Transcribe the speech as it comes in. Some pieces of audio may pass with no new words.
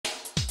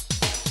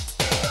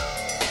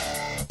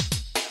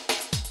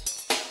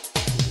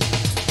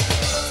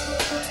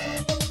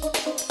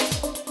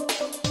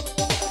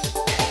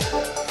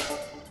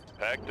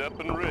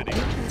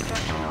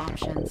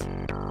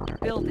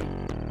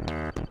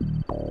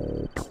Building.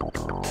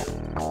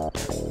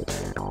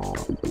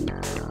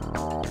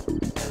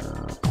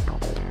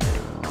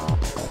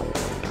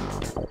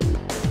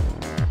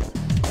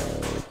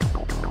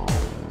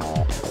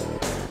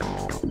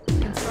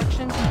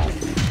 Construction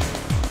complete.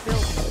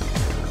 Building.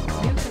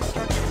 New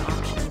construction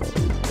options.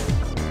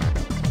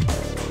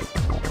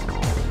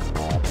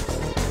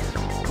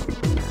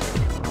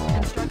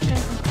 Construction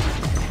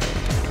complete.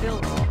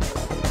 Building.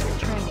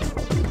 Training.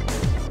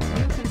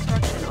 New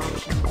construction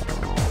options.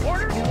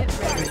 Order! Unit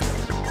ready.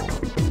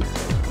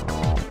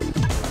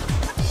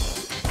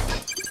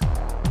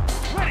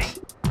 Ready!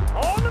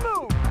 On the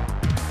move!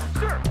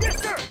 Sir! Yes,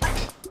 sir!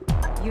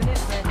 Unit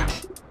ready.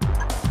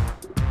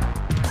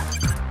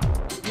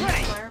 Unit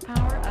Ready.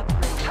 firepower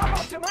upgraded. How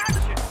about some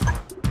action?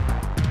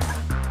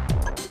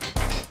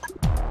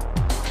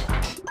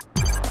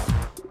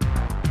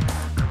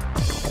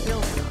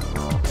 Building.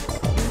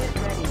 Unit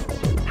ready.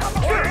 How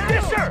about sir?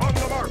 Yes, sir! On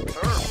the mark,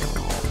 sir!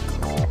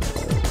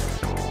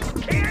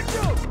 Can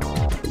do!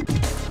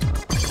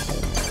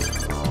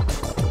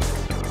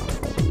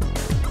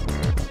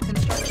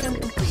 Construction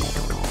complete.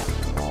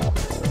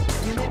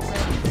 Unit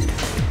ready.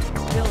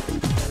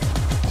 Building.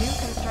 New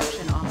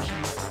construction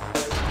options.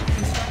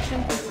 Construction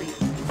complete.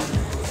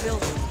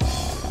 Building.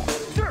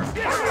 Sir!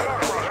 Yes, sir!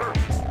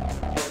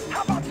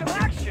 How about some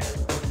action?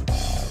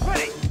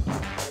 Ready!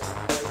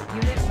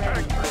 Unit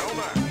ready. No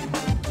match.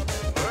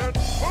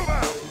 Let's move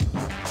out!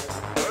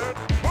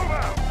 Let's move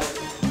out!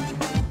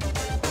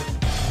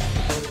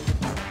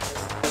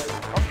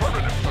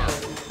 Affirmative, sir!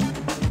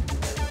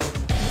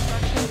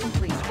 Construction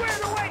complete.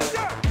 Squared away,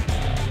 sir!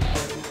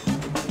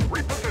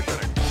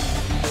 Repositioning.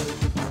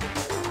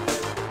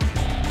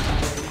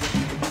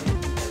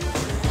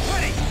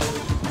 Ready!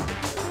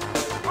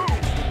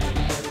 Move!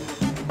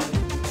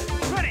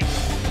 Ready!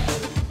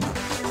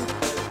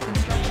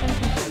 Construction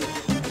complete.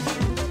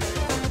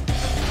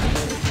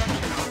 New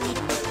construction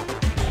options.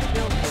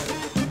 Building.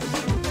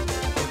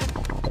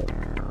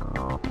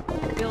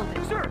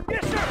 Building. Sir!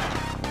 Yes, sir!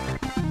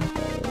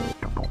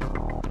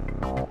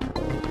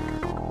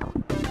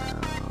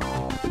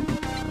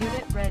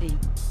 Unit ready.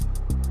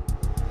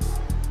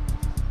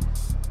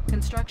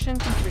 Construction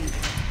complete.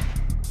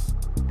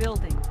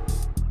 Building.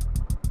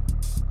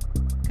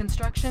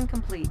 Construction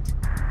complete.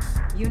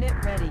 Unit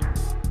ready.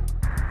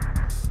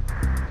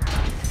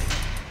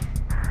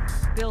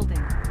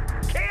 Building.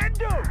 Can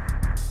do!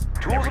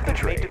 Tools of the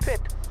trade to fit.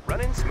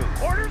 Running smooth.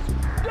 Orders,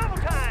 double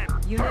time!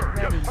 Unit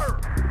ready. Yes, sir!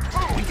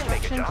 We can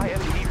make it to Construction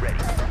IFT ready.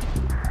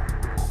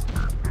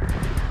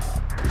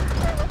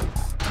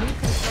 New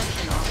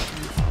construction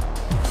options.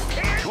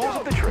 Can Tools do!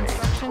 of the trade.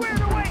 Construction Squared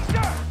complete. away,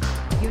 sir!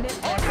 Unit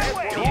On ready. my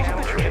way! Tools of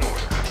the trade.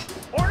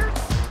 Orders,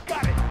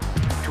 got it!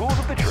 Tools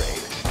of the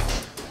trade.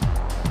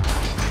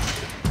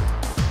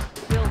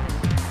 Building.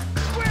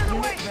 Squared Unit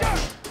away, sir!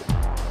 ready.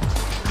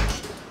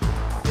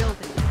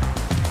 Building.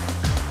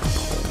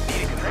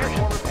 Need a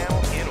transformer panel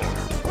in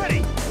order.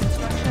 Ready!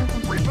 Construction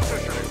complete.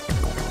 Repositioning.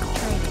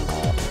 Training.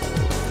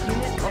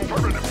 Unit ready.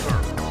 Affirmative, sir!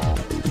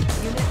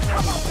 Unit How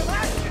ready. about some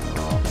action?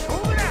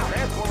 Moving out!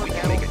 Transformer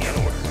panel in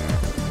order.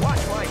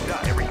 Watch my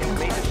dust. Everything's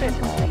made to fit. Construction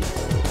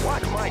complete.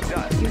 Watch my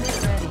dust. Unit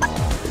ready.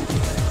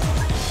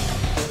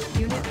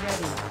 Unit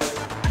ready.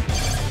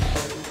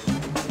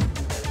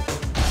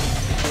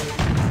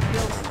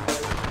 Building.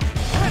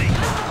 Ready!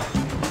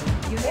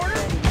 Unit Order.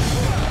 ready.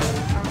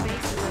 Our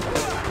base is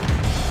ready.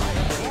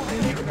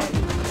 Unit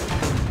ready.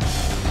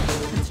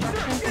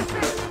 Construction Yes, sir!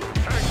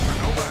 complete. Tanks for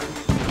no match.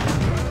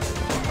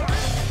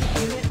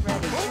 Unit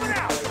ready. Moving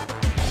out!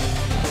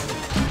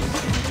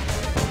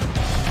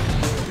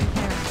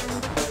 Repairing.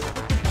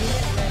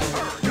 Unit ready.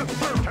 Sir, yes,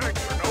 sir!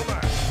 Tanks for no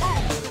match.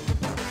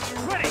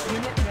 Move! Ready!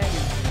 Unit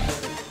ready.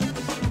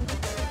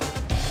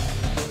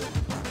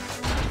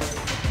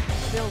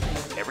 Building.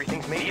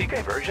 Everything's made to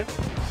conversion.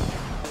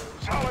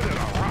 Solid as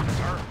a rock,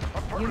 sir.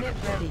 Unit Affirmative,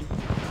 sir. ready.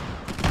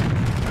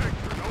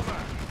 Tanks for no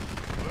match.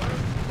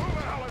 Let's move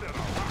out. Solid as a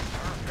rock,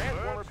 sir.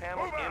 Transformer Let's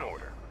panel move in out.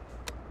 order.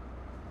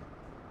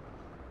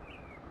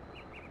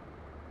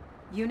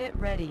 Unit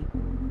ready.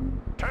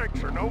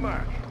 Tanks are no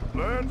match.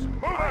 Let's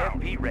move out.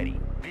 IFP ready.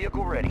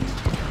 Vehicle ready.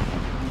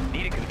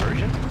 Need a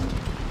conversion?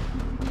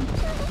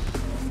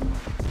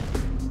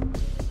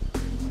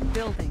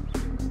 Building.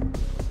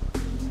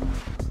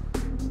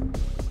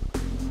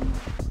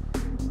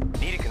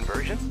 Need a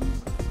conversion?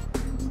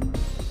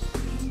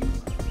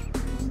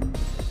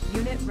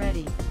 Unit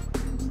ready.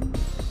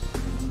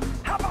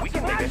 How about We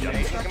can some make a action?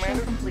 change, Construction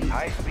Commander. complete.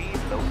 High speed,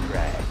 low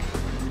drag.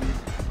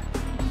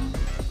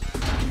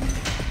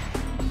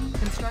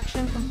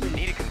 Construction complete.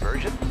 Need a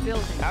conversion?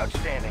 Building.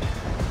 Outstanding.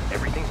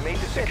 Everything's made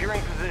to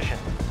securing position.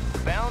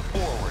 Bound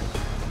forward.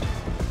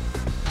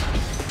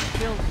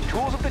 Building.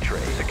 Tools of the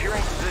trade.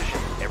 Securing position.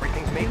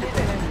 Everything's made to Unit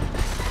fit.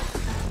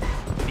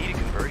 ready. Need a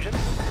conversion?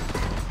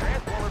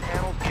 Transformer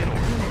panels in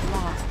order. Unit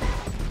lost.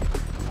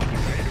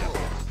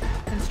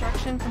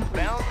 Construction complete.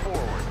 Bound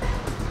forward.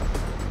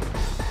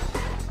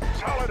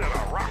 Solid as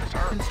a rock,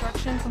 sir.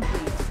 Construction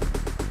complete.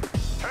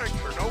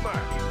 Tanks are no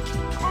match.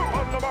 Move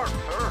on the mark,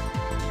 sir.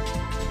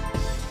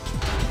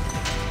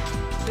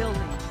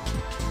 Building.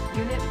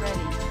 Unit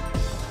ready.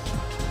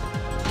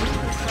 New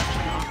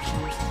construction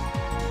options.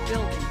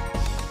 Building.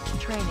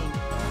 Training.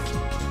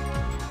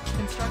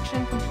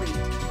 Construction complete.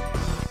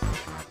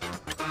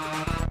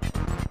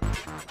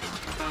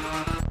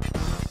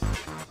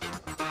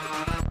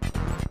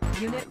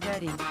 Unit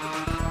ready.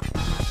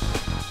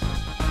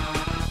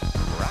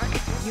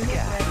 Rocket in the Unit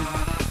sky. ready.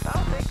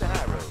 I'll take the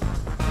high road.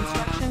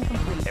 Construction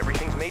complete.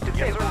 Everything's made to fit.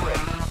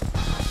 Ready.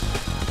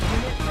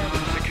 Unit ready.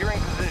 Securing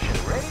position.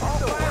 Ready to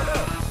soar.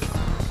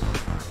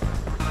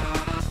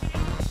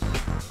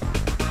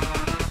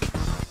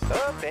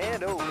 Up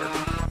and over.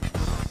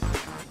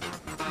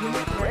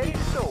 Unit Ready ready.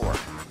 to soar.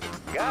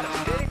 Got a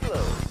steady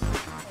flow.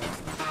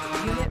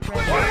 Unit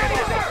ready.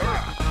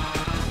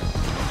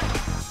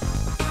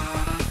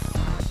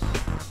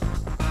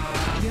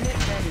 Unit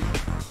ready.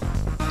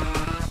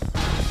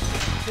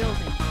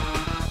 Building.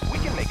 We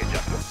can make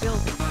adjustments.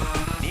 Building.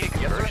 Need a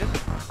conversion?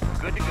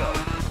 Good to go.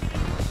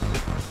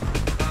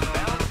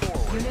 Bound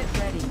forward. Unit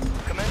ready.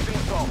 Commencing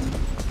assault.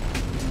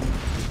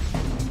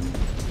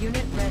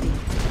 Unit ready.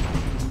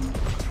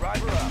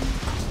 Driver up.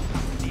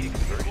 Need a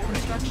conversion?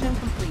 Construction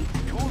complete.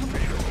 Tools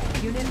official.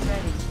 Unit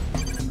ready.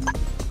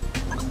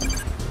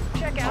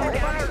 Check out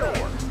the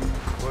door.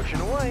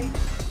 Pushing away.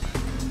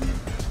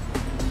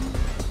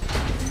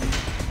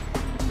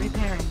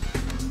 Repairing.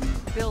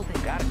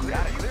 Building. Got a clear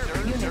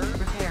sir. Unit Sir.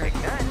 repaired.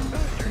 Ignite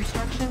booster.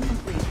 Construction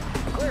complete.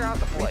 Clear out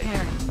the place.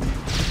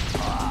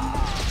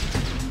 Repairing.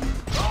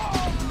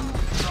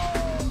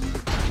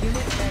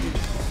 Unit ready.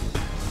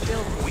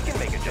 Building. We can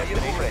make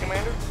adjustments,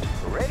 Commander.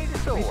 Ready to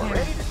soar. Repair.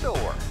 Ready to soar.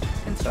 Up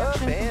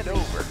Construction and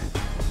complete. over.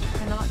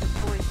 Cannot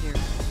deploy here.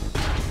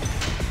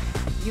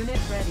 Unit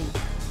ready.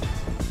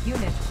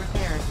 Unit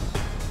prepared.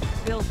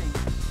 Building.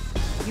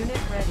 Unit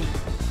ready.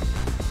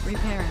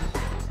 Repairing.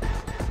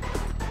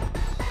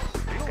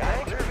 Got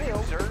a clear view,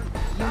 sir.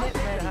 I'll Unit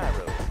take the ready. high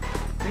road.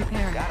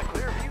 Repairing. Got a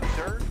clear view,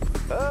 sir.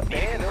 Up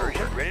and over.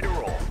 Ready to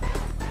roll.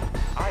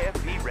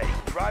 IFV ready.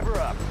 Driver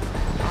up.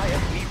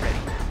 IFV ready.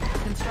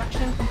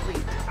 Construction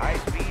complete. High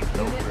speed,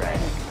 low Unit drag.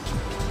 ready.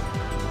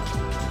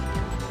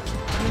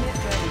 Unit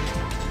ready.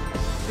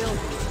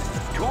 Building.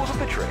 Tools of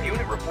the trade.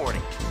 Unit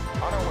reporting.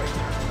 On our way,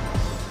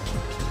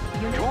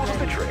 sir. Unit Tools of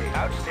the ready. trade.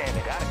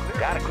 Outstanding.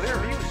 Got a clear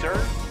view, sir.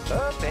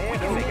 Up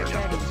and over. Unit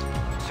ready.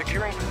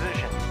 Securing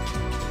position.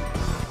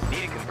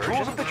 Need a conversion.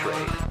 Tools of the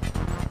trade.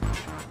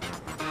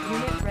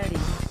 Unit ready.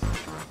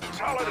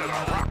 Solid as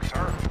a rock,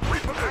 sir.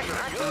 Reposition.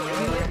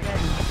 Unit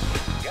ready.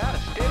 Got a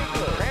steady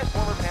flow.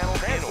 Transformer panel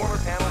in order.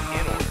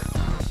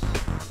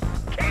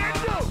 Can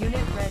do.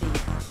 Unit ready.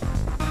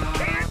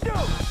 Can do.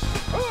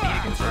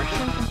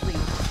 Construction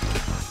complete.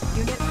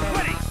 Unit ready.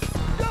 Ready.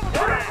 Double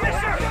yes,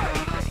 sir.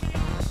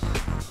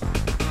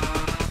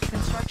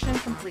 Construction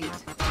complete.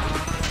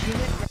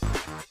 Unit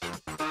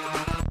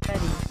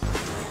ready.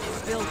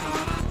 Building.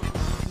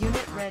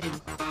 Unit ready.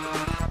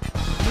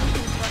 New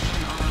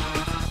construction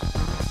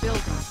options.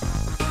 Building.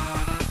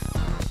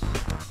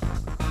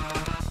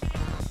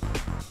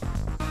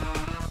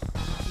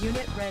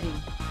 Unit ready.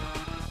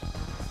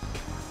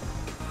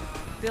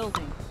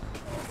 Building.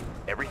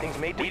 Everything's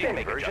made to fit.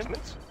 Make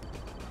adjustments.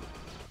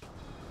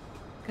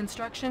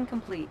 Construction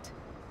complete.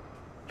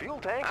 Fuel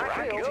tank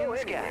rockets in the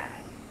sky.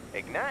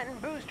 Igniting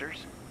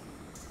boosters.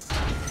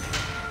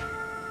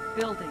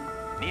 Building.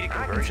 Need a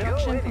Construction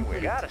conversion?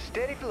 complete. Got a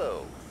steady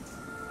flow.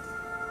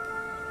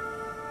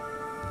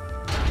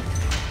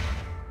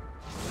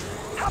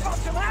 How about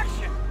some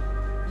action?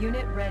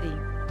 Unit ready.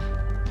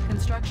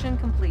 Construction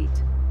complete.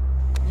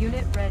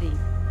 Unit ready.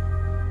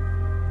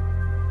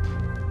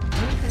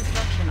 New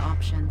construction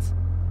options.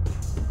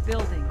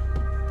 Building.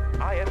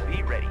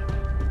 IFV ready.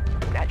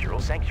 Natural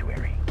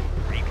sanctuary.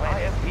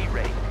 Replant IFV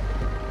ready.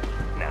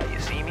 Now you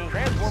see me.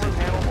 Transformer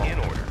panel in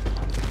order.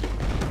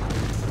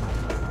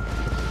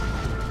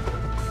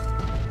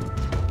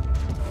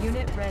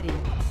 Unit ready.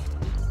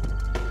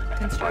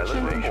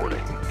 Construction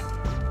complete.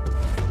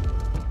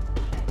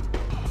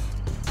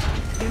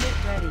 Unit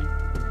ready.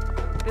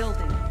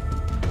 Building.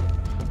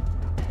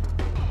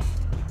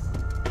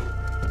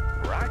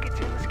 Rockets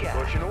in the sky.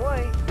 Pushing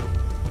away.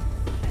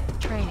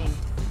 Training.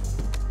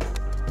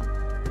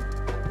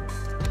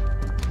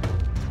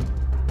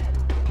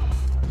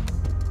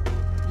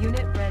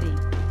 Unit ready.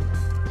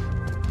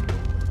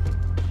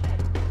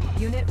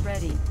 Unit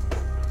ready.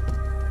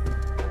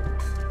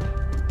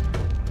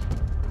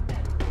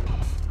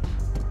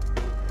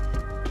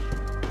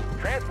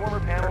 Transformer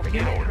panel in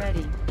Unit order.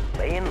 ready.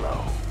 Laying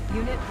low.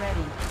 Unit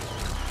ready.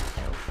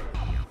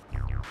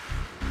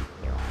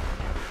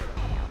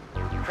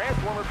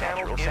 Transformer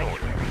panel in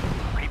order.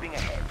 Creeping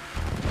ahead.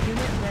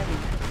 Unit ready.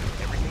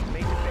 Everything's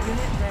made to fit.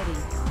 Unit ready.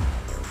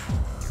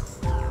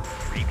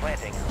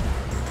 Replanting.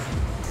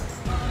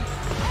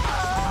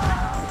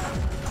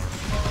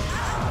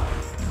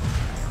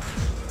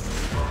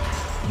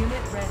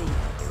 Unit ready.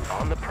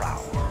 On the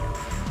prowl.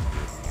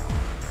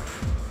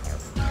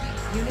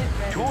 Unit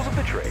ready. Tools of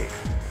the trade.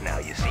 Now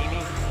you see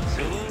me.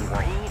 Seen,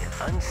 green,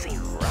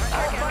 unseen.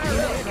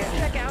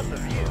 Check out the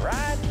view.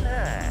 Riding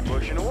high.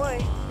 Pushing away.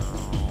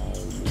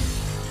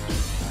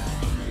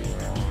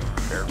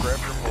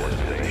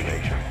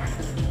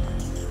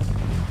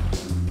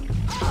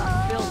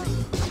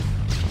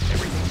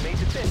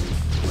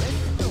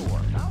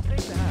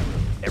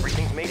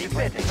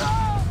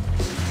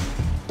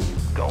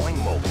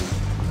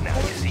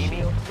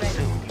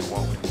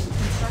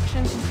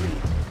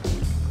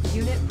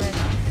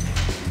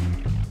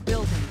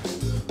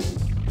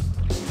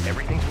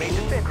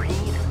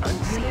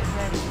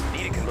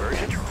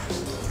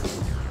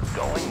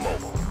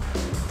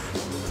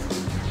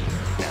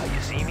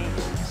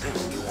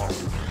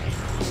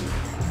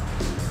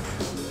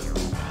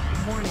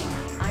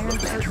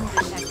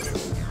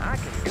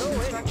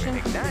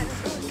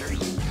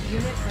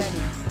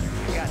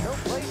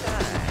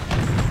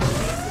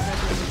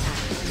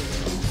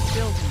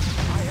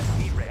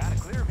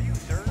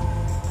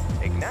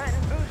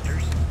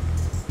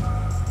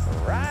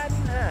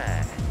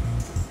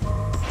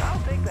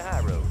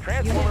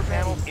 Transformer Unit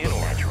panels ready. in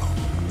order.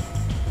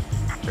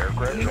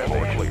 Aircraft Unit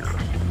transport ready. clear.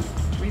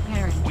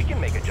 Repairing. We can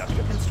make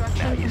adjustments.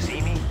 Construction Now you complete.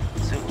 see me,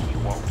 soon you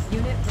won't.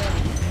 Unit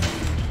ready.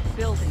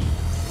 Building.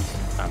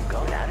 I'm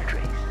gone out of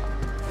trace.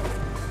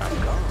 I'm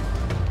gone.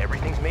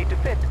 Everything's made to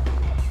fit.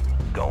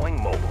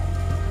 Going mobile.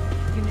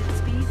 Unit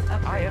speed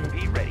upgraded.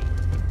 IFV ready.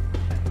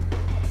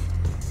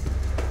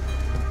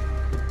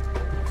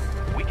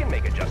 We can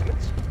make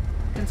adjustments.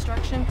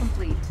 Construction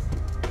complete.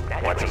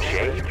 Want some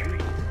shade?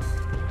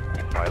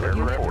 Pilot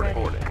Unit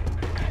reporting. ready.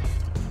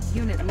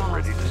 Unit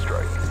lost. Ready to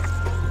strike.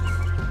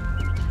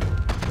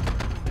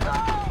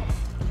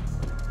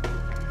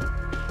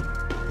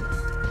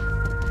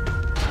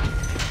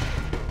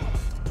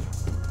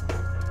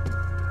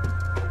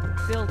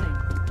 Building.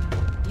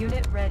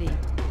 Unit ready.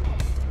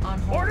 On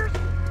hold. Orders?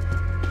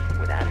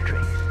 Without a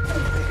trace. Pick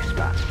a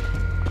spot.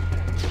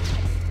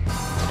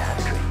 Without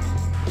a trace.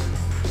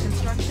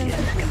 Construction Yes,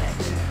 complete.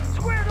 Commander.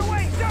 Squared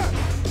away, sir!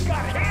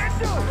 Got a hand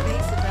to Our it!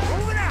 base is under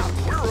Moving out!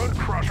 We're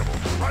uncrushable.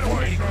 Right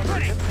away. Unit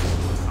ready.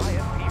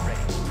 IFP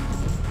ready.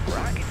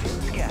 Rocket fuel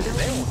scattered.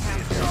 They Building won't see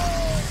us captured.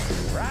 coming.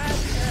 Right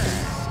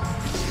time.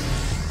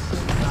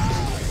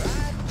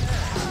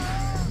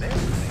 They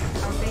won't see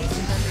us Our base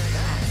is under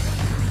attack.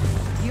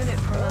 Unit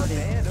promoted.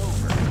 and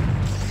over.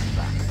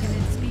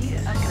 Unit speed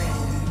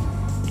upgraded.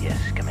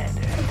 Yes,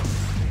 Commander. Pick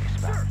a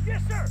spot. Sir,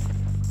 yes, sir!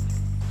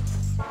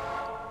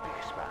 Pick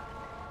a spot.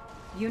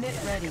 Unit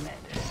ready.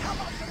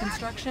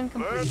 Construction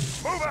complete.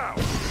 Let's move out.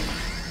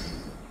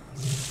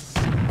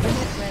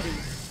 Unit ready.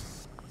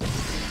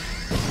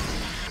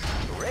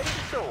 Ready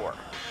to soar.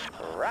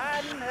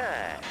 Riding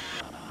high.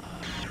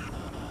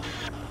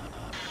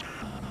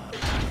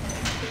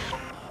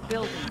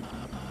 Building.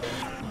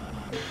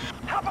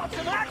 How about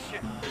some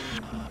action?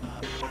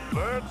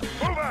 Let's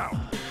move out.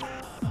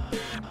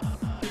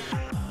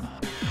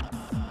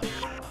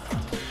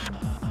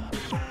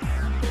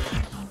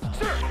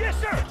 Sir, yes,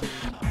 sir!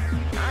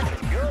 I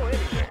can go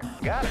anywhere.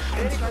 Got a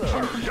steady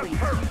Construction flow.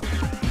 complete.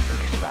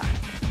 Pick a spot.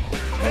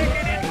 Take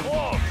it in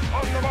close.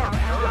 On the mark. Our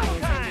ally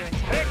is under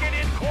attack. Take it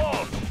in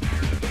close.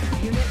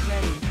 Unit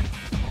ready.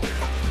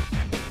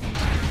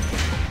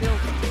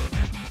 Building.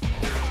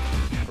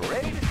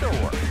 Ready to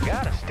soar.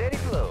 Got a steady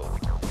flow.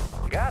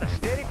 Got a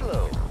steady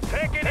flow.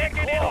 Take it in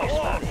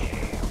close.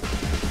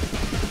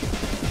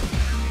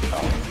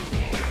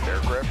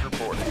 Aircraft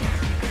reporting.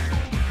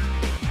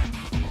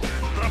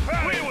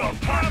 We will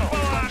topple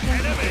our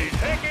enemies.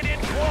 Take it in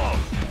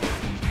close.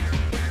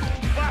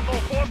 Battle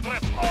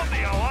fortress on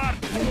the alert.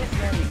 Unit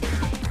ready.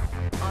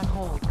 On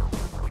hold.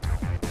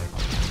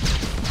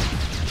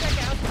 Check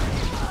out.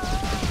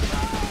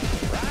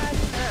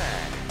 Riding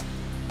high.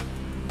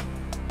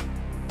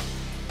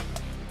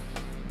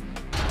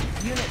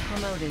 Unit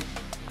promoted.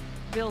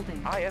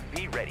 Building.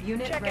 IFV ready.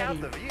 Unit Check ready.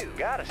 out the view.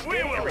 Got a We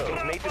steady will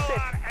flow. Made to topple fit.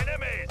 our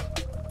enemies.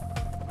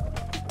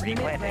 Unit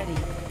Replanting. ready.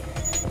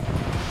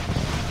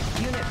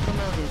 Unit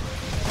promoted.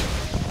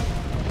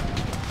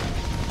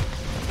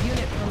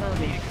 Unit promoted.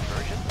 Need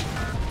conversion.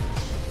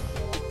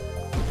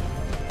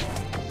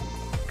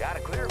 Got a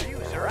clear view,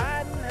 sir.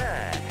 Riding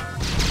high.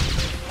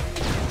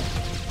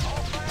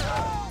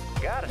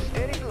 Got a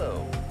steady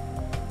flow.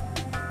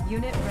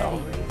 Unit ready.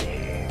 Already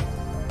there.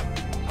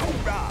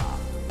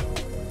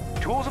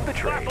 Hoorah! Tools of the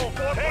trade. Battle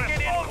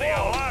fortress on the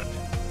alert.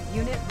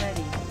 Unit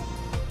ready.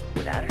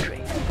 Without a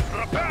trace.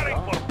 Preparing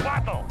for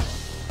battle.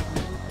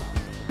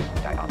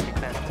 Diagnostic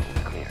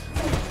management clear.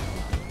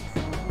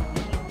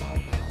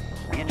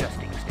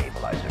 Readjusting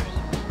stabilizers.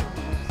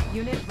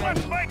 Unit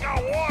Let's ready. make a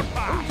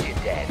warpath. Who's your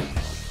daddy?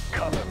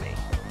 Cover me.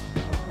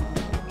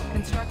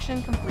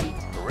 Construction complete.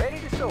 Ready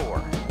to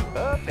soar.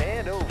 Up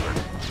and over.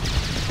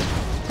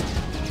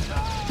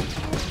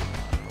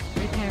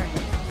 Repairing.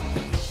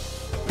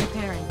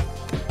 Repairing.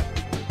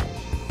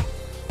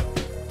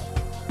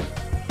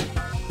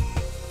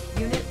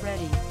 Unit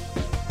ready.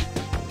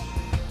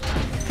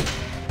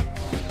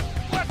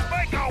 Let's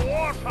make a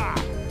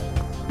warpath.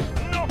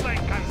 Nothing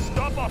can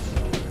stop us.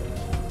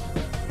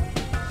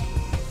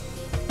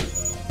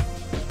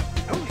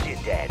 Who's your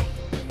daddy?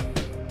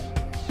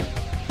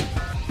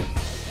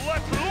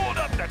 Let's load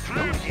up the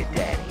troops. Who's your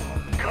daddy?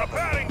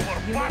 Preparing for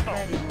Unit battle.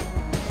 ready.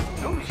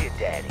 Who's your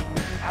daddy?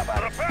 How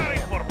about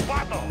Preparing for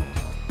battle.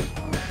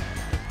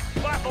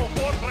 Battle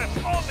fortress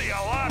on the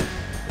alert.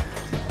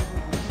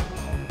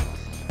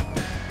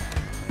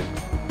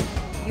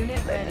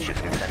 Unit ready. Shift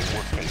setting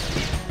workstation.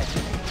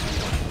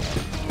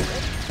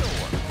 Ready to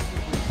soar.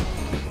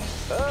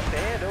 Up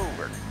and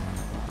over.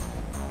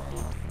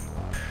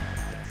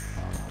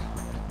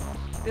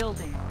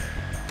 Building.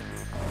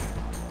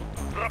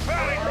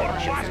 Preparing for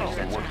Shift battle.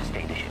 setting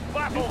workstation.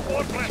 Battle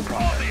fortress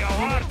on the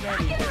alert.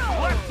 Ready.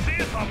 Let's see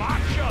some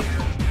action.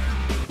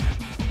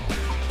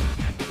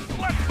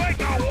 Let's make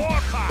a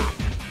warpath.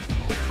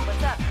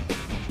 What's up?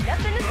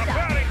 Nothing to stop.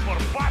 Preparing for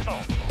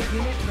battle.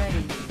 Unit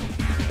ready.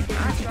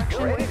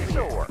 Construction Ready to complete.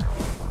 soar.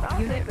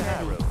 I'll Unit take the high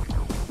ready. road.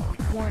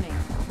 Warning.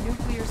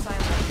 Nuclear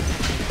silence.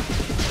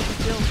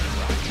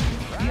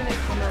 Building. Unit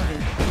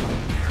promoted.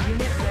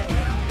 Unit ready.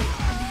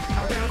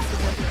 Our base is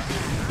under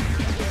attack.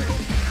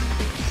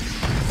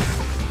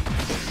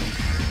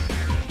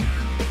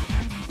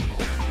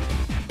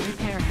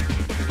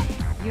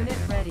 Unit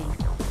ready.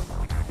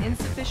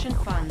 Insufficient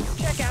funds.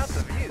 Check out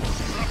the view.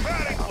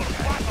 Preparing for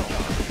battle.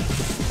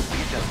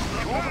 Tools of the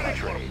Preparing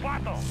trade. for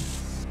battle.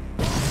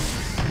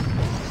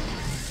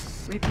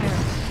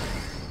 Repairing.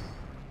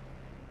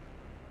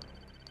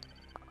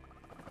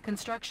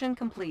 Construction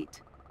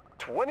complete.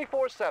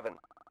 24/7.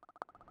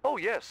 Oh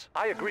yes,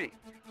 I agree.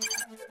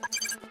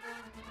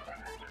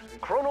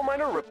 Chrono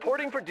Miner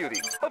reporting for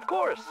duty. Of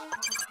course.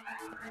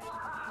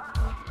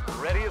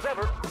 Ready as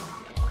ever.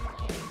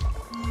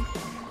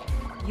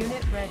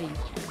 Unit ready.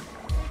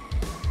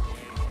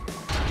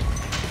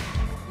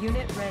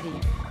 Unit ready.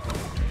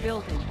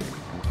 Building.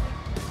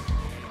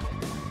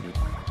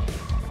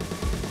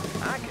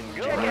 I can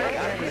go. Check Check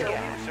out out the the view.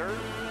 view, sir.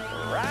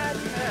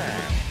 Riding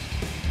high.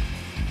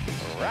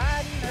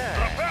 Riding high.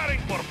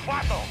 Preparing for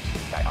battle.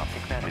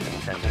 Dioptic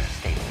management sensor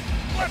stable.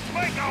 Let's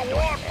make a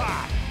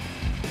warpath.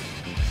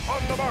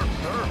 On the mark,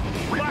 sir.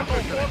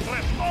 Battle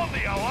fortress on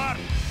the alert.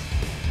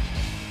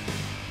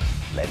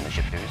 Letting the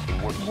shifters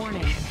in working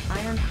Warning. condition.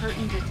 Iron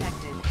curtain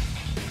detected.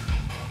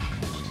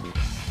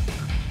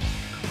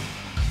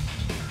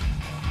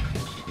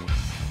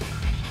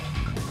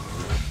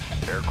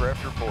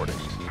 Aircraft reporting.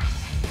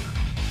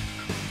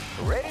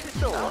 Ready to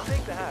soar. I'll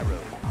take the high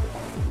road.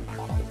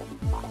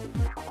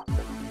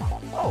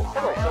 Oh,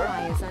 hello, Our sir.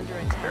 ally is under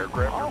attack.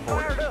 Aircraft All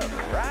fired reporting.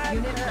 up.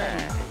 Riding Unit high.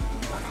 ready.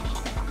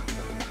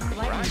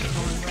 Lightning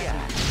storm ready.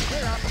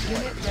 Clear out the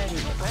Unit ready.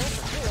 plans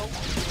are filled.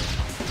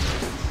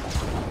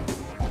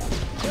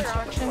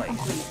 Construction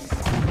complete.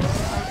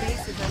 Our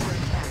base is under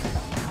attack.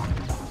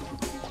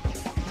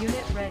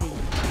 Unit ready.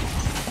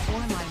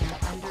 Ore miner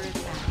under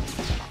attack.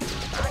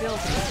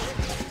 Building.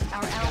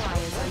 Our ally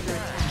is under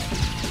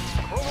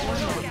attack. Ore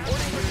miner under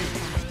attack.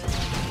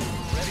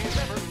 Ready as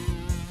ever.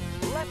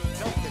 Let's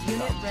jump this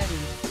Unit up. ready.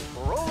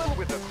 Rolling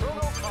with the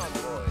Chrono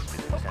Convoy.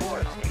 Of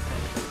course.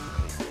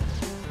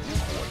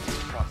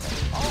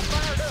 All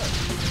fired up.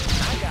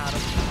 I got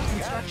him.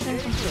 Construction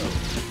complete.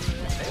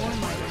 Ore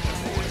miner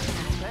under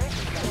attack.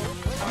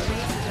 Our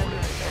base is under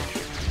attack.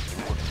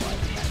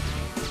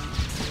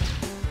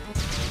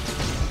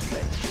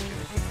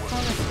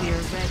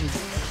 Holosphere ready.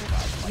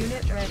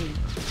 Unit ready.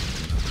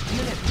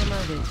 Unit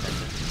promoted.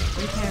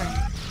 Repairing.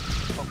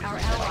 Our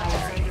ally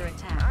is under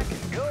attack.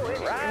 Go in.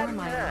 Ore Riding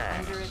miner high.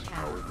 under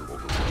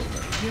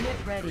attack. Unit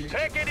ready.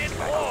 Take it in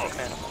close.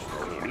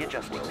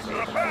 Readjusting.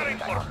 Preparing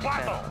for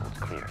battle.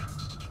 Clear.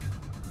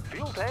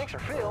 Fuel tanks are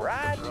filled.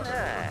 Riding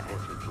high.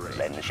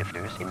 Letting the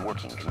shifters in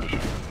working condition.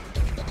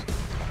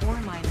 Ore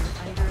miner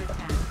under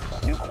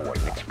attack. New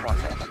coordinates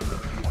processed.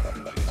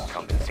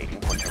 Compensating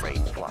for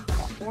terrain flux.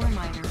 Ore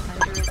miner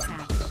under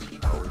attack.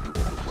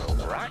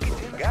 Rocket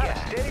to the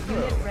sky. Steady flow.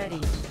 Unit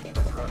ready.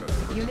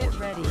 Unit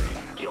ready.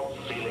 Your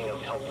feeling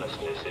of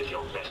helplessness is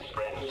your best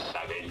friend,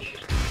 savage.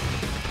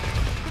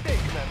 Good day,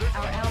 Commander.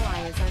 Our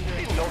ally is under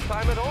In no attack.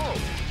 time at all.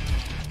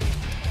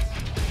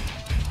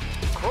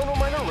 Chrono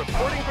Miner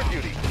reporting for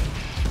duty.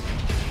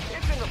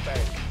 It's in the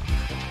bank.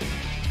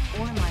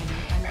 Ore miner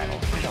under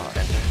Vision attack.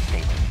 sensor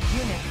stable.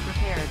 Unit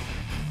prepared.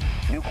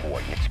 New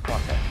coordinates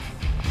processed.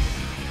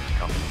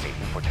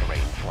 Compensating for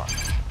terrain flux.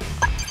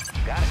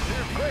 Got it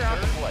clear out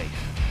the place.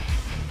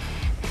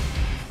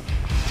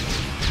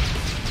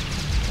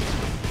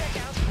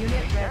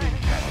 Unit ready.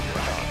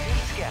 Rocket to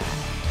the sky.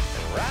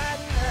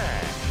 Riding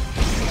high.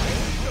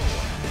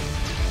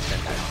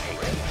 Sensors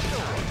taken.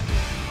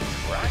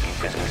 Rocket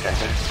prism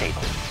sensor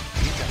stable.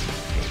 Readjusting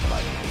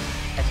stabilizer.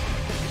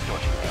 Estimate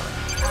distortion error.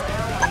 Our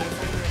ally is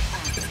under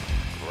attack.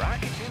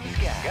 Rocket to the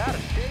sky. Got a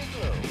steady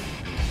glow.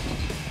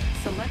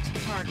 Select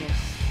target.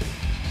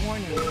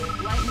 Warning.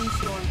 Lightning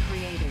storm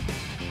created.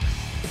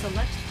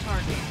 Select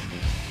target.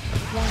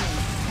 Warning.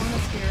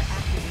 Chronosphere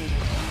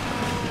activated.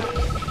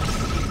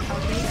 Our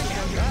base is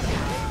under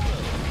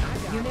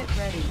attack. Unit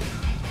ready.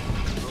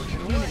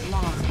 Unit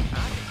lost.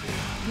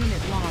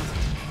 Unit lost.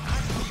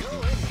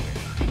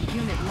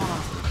 Unit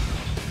lost.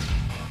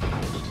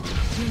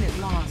 Unit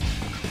lost.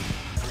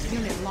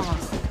 Unit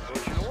lost.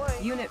 Pushing away.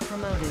 Unit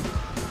promoted.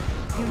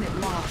 Unit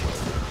lost.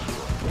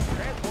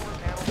 Transformer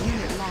panel.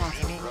 Unit lost.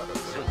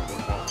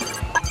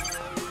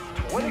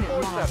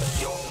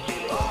 24/7. Your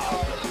feeling of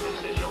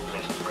helplessness is your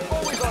best friend.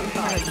 Always on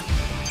time.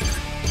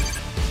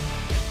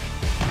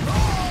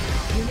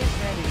 Unit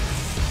ready.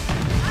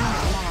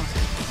 Unit lost.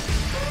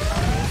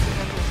 Our base is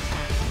under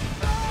attack.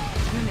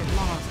 Unit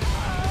lost.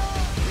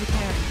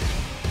 Repairing.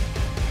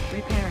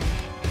 Repairing.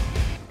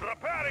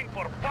 Preparing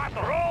for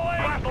battle.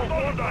 Rolling. Battle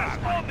fortress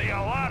on the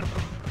alert.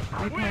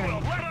 We will Repairing.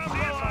 let them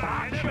know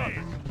our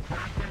enemies.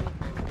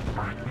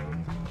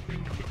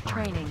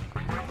 Training.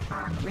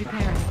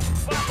 Repairing.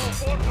 Battle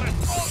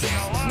fortress on the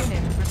alert.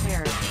 Unit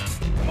prepared.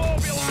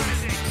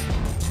 Mobilizing.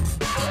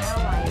 Our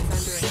ally is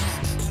under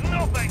attack.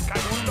 Nothing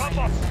can stop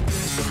us.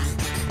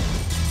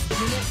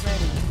 Unit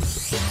ready.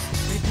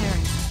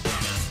 Repairing.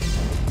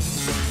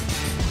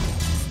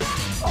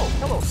 Oh,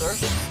 hello, sir.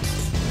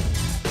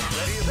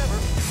 Ready as ever.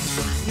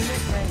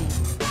 Unit ready.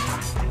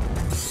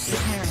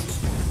 Repairing.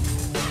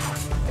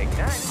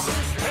 Ignite.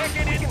 Take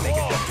it in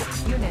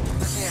close. Unit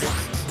prepared.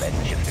 Letting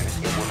the shifters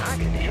in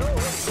working condition.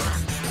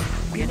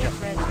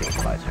 Readjusting ready.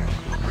 stabilizers.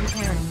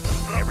 Repairing.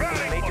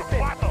 Everything made to fit.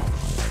 Battle.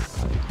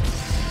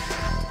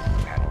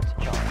 Panels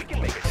charged. We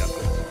can make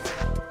adjustments.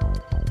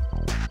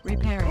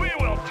 Repairing. We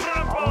will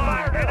trample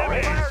our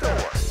enemies. Ready,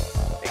 soar.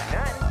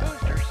 Igniting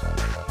boosters.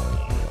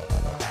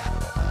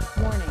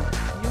 Warning.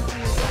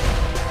 Nuclear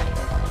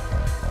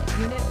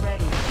unit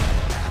ready.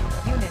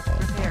 Unit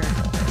repaired.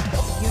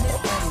 Unit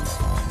ready.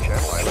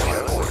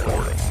 Channel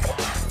reporting.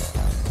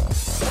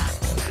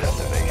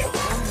 Destination.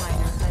 Ore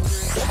miner under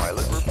attack.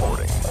 Pilot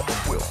reporting.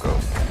 Will go.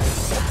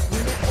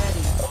 Unit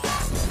ready.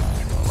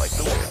 Like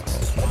the wind.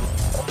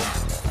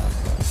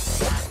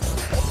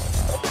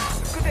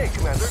 Good day,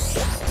 Commander.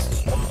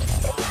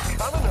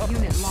 Coming up.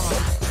 Unit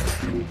lost.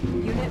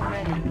 Unit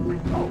ready.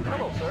 Oh,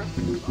 hello, sir.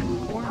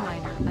 Ore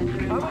miner under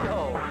Coming attack.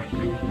 home.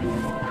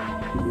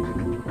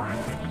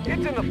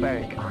 It's in the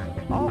bank.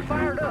 All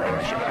fired up.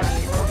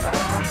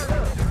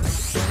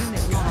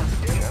 Unit lost.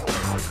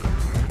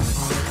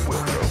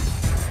 Will go.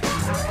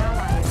 Our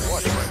ally is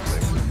Watch under my attack.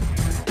 six.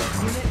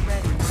 Unit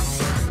ready.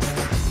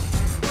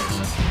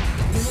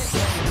 Unit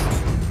ready.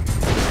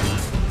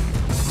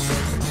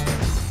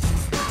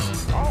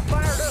 All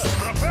fired up.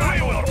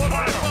 We will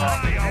trample on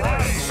the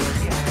Allies.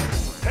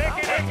 Take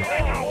it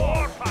into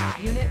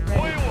warpath. Unit We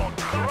ready. will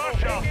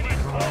crush them.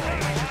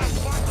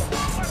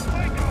 Let's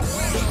make a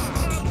win.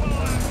 Trample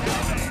our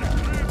enemies.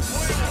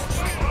 We will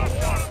crush them.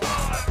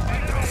 Trample our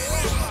enemies.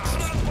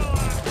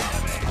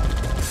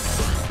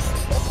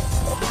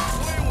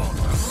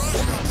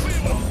 We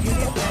will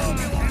Unit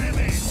ready.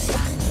 enemies.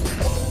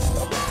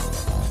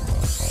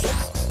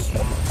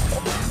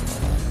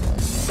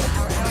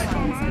 Our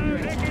ally is under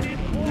attack.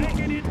 Take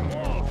it in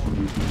close.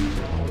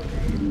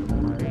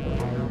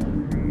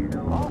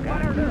 All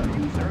fired up,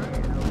 sir.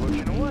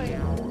 Pushing away.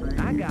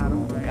 I got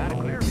him. Got a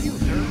clear view,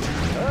 sir.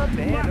 Up and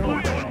We will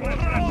over.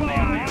 trample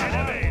our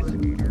enemies.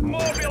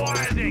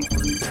 Mobilizing.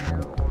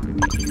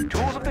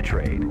 Tools of the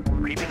trade.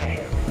 Creeping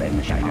ahead. Letting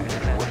the shiners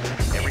work.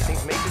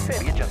 Everything's made to fit.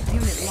 Readjusting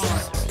Unit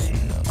lost.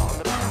 on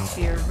the prowl.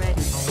 Sphere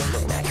ready.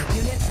 Look natural.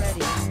 Unit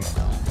ready.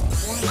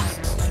 Ore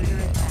miner under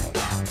attack.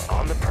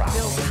 On the prowl.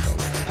 Building.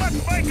 Let's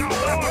make a war.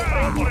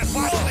 Let's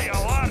watch the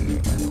alert.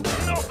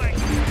 Nothing.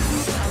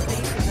 Our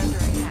base is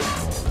under attack.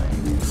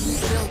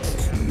 Building.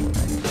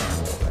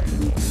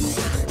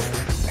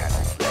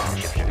 Panels.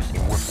 Letting shifters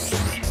in working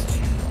position.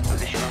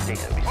 Positional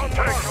data received.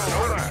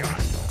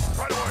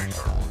 Right away,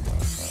 sir.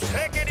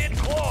 Take it in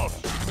close.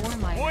 Ore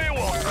miner. We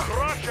will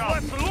crush them.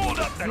 Let's load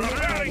up the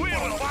train. We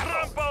will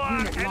trample our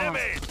Unit lost.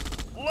 enemies.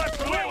 Let's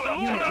load up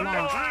Unit the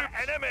lost.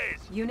 enemies.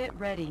 Unit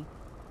ready.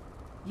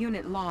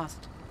 Unit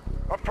lost.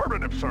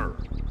 Affirmative, sir.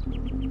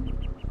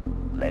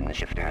 Letting the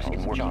shifters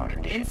in working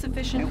condition.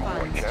 Insufficient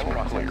funds.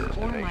 Channel clear.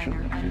 Ore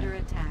miner under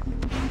attack.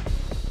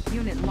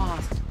 Unit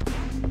lost.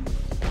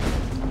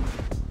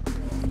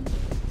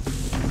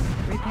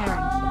 Repairing.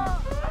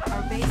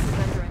 Our base is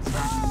under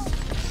attack.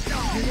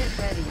 Unit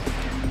ready.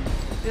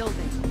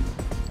 Building.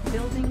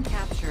 Building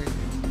captured.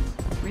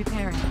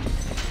 Repairing.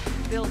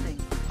 Building.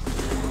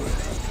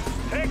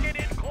 Take it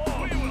in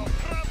close. We will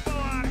trample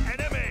our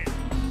enemies.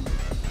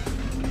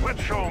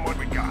 Let's show them what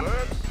we got.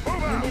 Move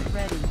out. Unit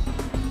ready.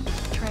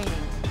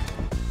 Training.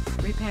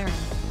 Repairing.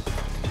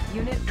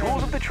 Unit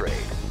Tools of ready. the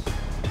trade.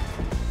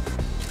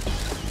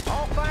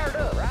 All fired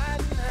up.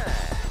 Riding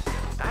high.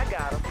 I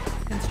got him.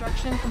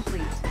 Construction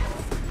complete.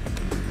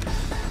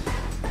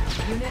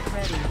 Unit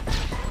ready.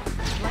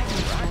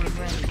 Lightning storm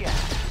ready.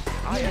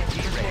 Unit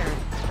prepared.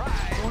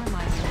 Ore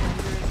miner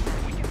under attack.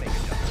 We can make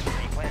adjustments.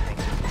 Replanting.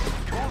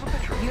 Tools of the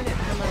trade. Unit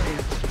promoted.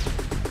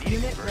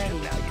 Unit ready.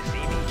 Now you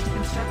see me.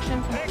 Construction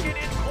Take complete. it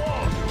in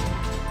close.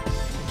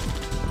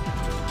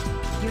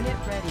 Unit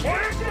ready.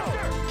 Where's this,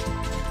 sir?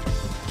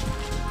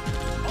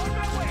 On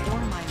my way.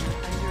 Ore miner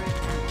under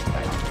attack.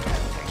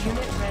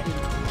 Unit ready.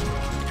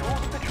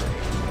 Tools of the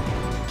trade.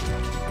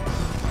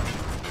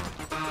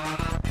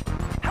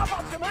 How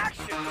about some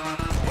action?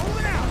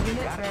 Moving out.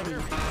 Unit ready. Ore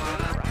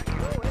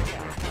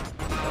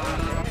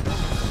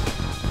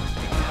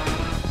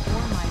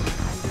miner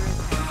under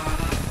attack.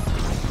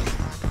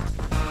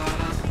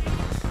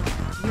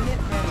 Unit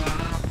ready.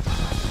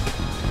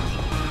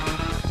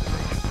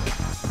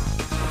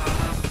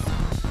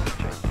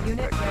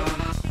 Unit ready.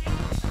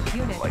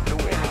 Unit Like the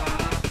wind.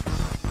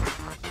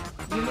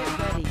 prepared. Unit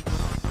ready.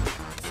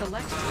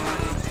 Select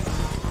target.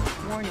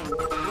 Warning.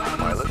 Lightning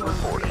Pilot storm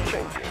reporting.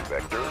 created. Changing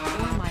vector.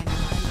 Ore miner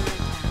under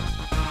attack.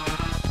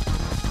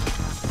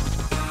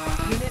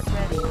 Unit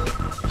ready.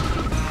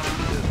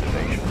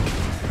 Destination.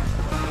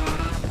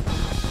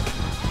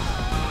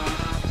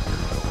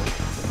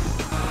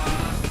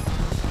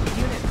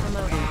 Unit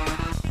promoted.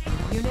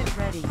 Unit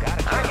ready. I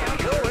can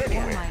go Ore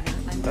anywhere. miner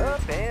under Up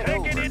attack.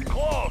 and Take it over. in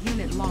close.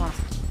 Unit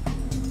lost.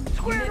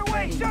 Squared Unit away,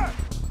 ready. sir.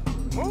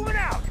 Moving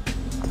out.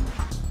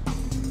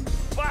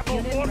 Battle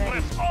Unit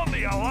fortress on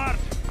the alert.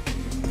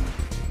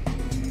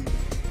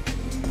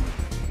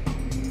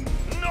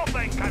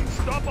 Nothing can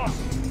stop us.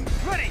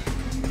 Ready.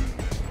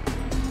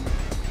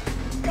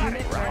 Got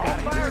Unit it. ready. All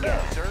fired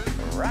up. Sir.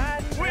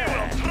 Riding We will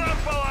high.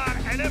 trample our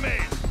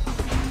enemies.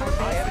 Our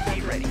base is IFT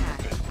under ready. attack.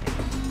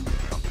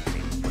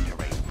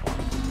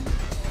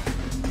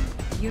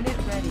 Unit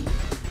ready.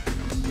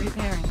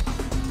 Repairing.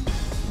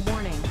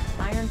 Warning,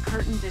 iron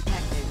curtain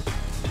detected.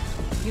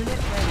 Unit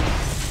ready.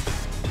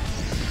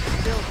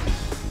 Building.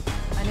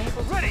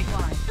 Unable to Ready.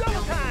 comply. Go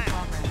Building in time.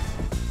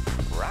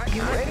 progress. Rocket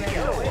Unit ready to ready.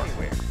 go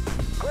anywhere.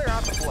 Clear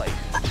out the place.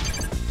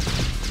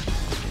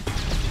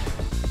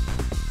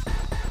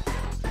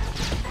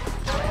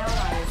 Our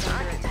ally is I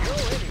under can attack. go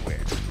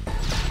anywhere.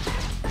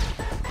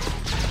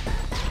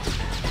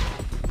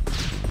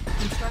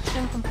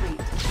 Construction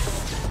complete.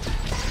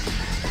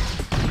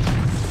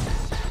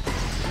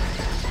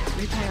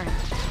 Repairing.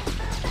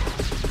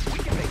 We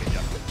can make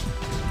adjustments.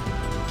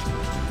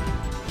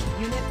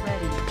 Unit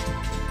ready.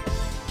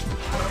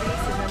 Our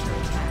base is under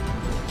attack.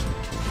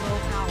 Low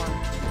power.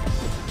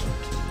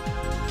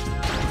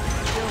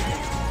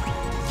 Building.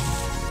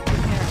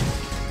 Repairing.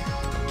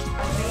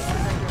 Our base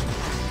is under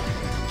attack.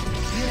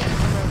 Unit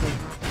promoted.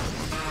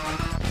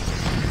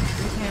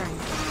 Repairing.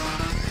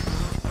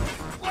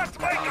 Let's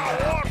make a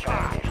war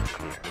path.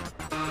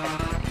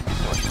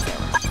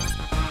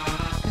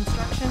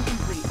 Construction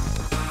complete.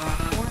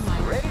 Ore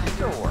miner Ready to under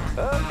soar. attack.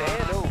 Up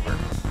and over.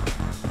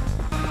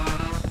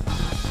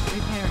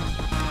 Repairing.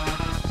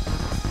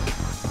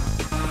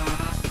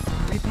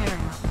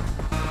 Repairing.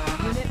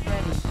 Unit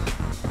ready.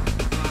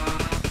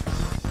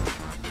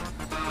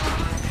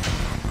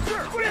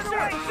 Sir, yes,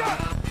 sir. Sir.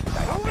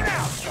 Moving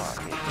out. Our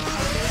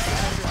base is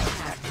under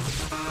attack.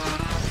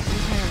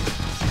 Repairing.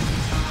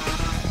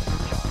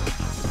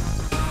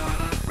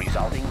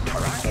 Resolving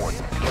current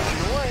coordinates.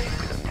 Getting away.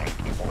 With a tank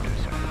in order,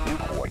 sir. New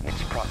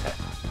coordinates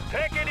processed.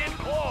 Take it in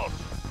close.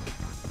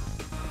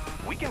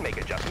 We can make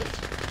adjustments.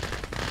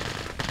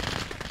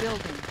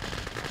 Building.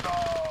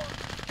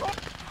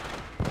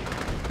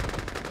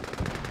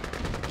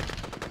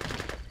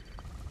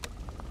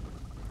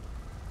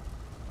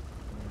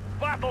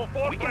 Battle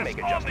We can fortress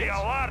make on the adjustments.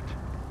 alert.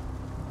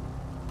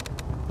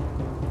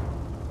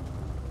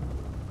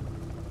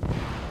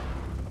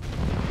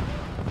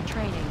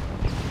 Training.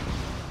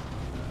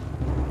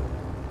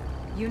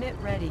 Unit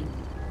ready.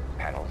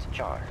 Panels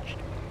charged.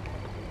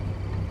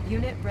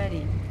 Unit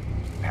ready.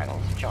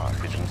 Panels charged.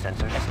 Prism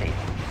sensor stable.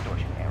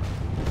 Distortion error.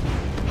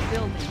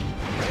 Building.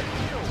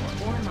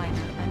 Ore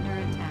miner under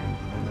attack.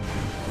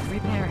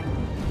 Repairing.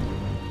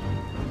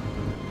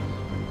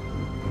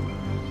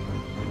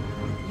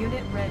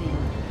 Unit ready.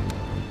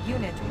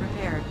 Unit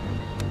prepared.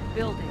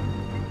 Building.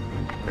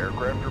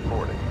 Aircraft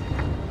reporting.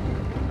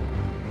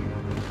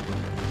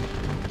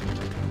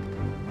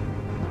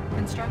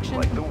 Construction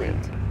Like the complete.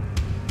 wind.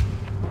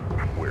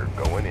 We're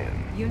going in.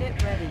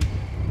 Unit ready.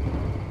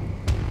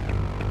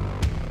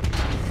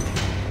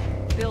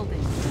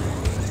 Building.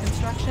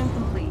 Construction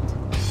complete.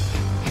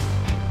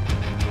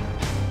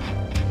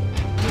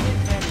 Unit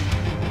ready.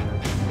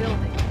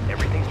 Building.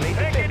 Everything's made to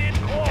Take fit. it in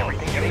close.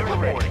 Everything's Get made it to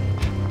reporting.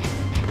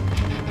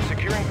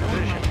 Securing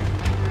position.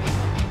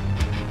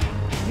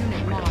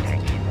 Unit With a lost.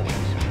 tank in order,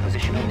 sir.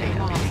 Positional Unit data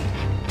lost.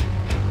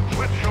 received.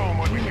 Let's show them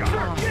what we Unit got.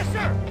 lost. Yes,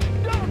 sir.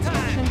 Double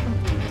Construction time.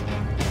 complete.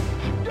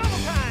 Double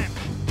time.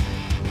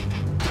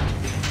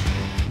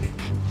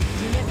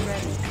 Unit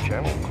ready.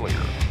 Channel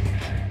clear.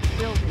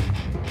 Building.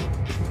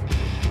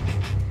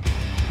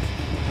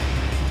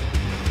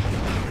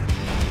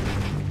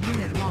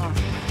 Unit lost.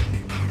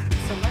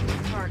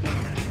 Select target.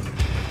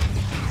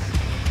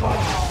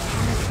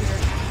 Hemisphere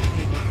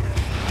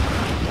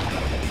activated.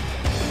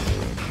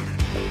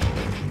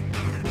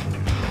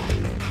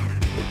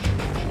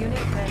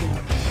 Unit ready.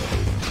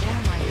 Ore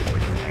miner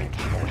under attack.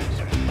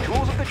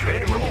 Tools of the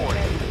trade Unit reporting.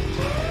 ready.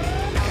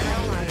 Our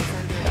ally is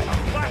under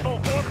attack. Battle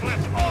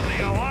fortress on the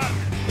alert.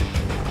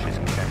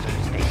 Prism sensor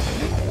stable.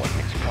 New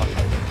coordinates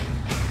processed.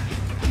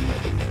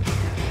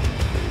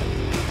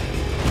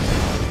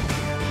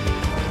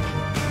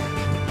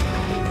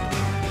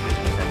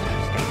 Prism sensor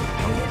stable.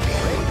 Unit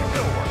ready. Ready to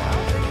soar.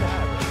 I'll take the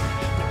high road.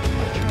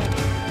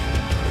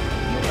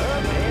 Unit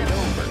Up ready. and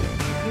over.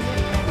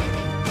 Unit ready.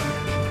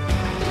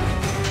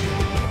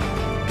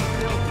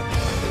 Building.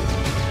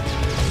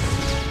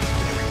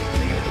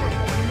 Unit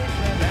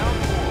ready. Down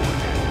forward.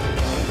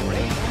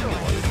 Ready to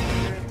soar.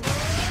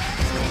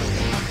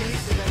 Our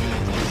base is under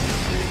attack.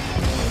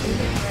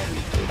 Unit ready.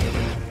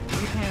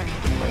 Repairing.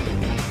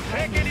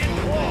 Take it in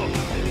close.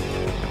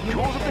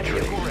 Tools of the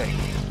trade. Vehicle ready.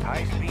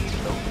 High speed,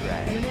 low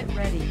drag. Unit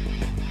ready.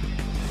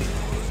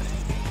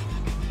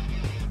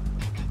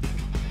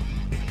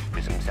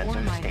 Prism Ore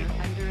sensor miner stable.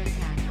 under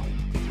attack.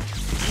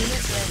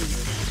 Unit ready.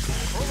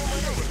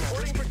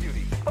 Reporting for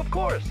duty. Of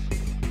course.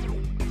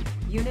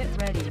 Unit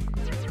ready.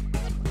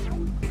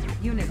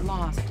 Unit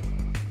lost.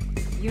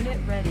 Unit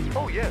ready.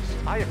 Oh, yes,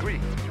 I agree.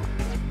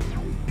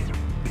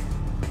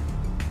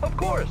 Of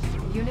course.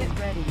 Unit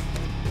ready.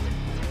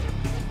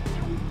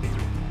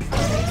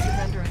 Our base is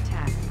under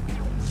attack.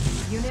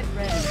 Unit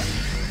ready.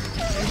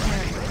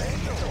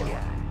 Repairing.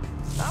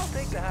 I'll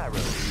take the high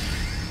road.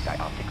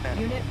 Dioptic manifold.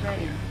 Unit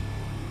ready.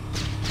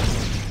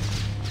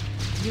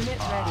 Unit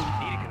ready.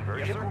 Need a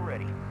conversion? Yes, sir.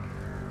 Ready.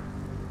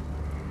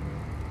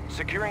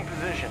 Securing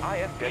position.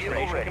 IFV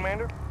Destination, ready.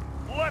 Commander.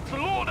 Let's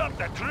load up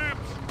the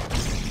troops.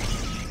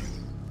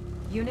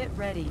 Unit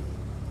ready.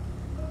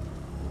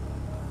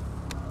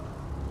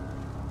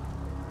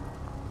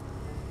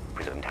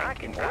 Prism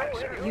tank in drive,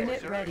 sir.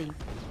 Unit ready.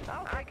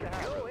 I can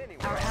go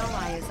anywhere. Our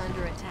ally is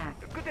under attack.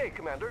 Good day,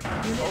 Commander.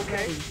 Unit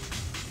ready.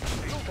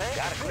 Fuel tank.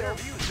 Got a clear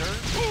view, sir.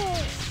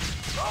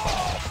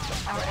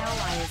 Our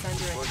ally is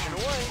under Pushing attack.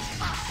 away.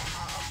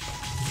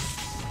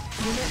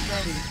 Unit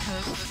ready.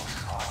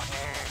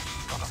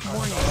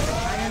 Warning,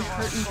 iron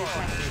curtain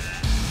detected.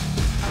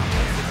 Our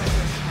base is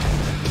under attack.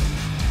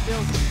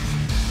 Building.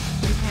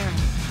 Repairing.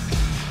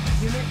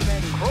 Unit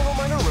ready. Chrono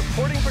miner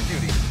reporting for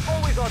duty.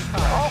 Always on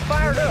time. All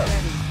fired Unit up.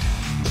 ready.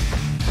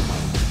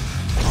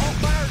 All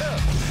fired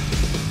up.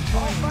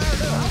 All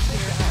fired up.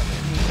 Atmosphere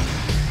activated.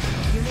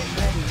 Unit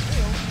ready.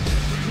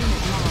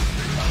 Unit lost.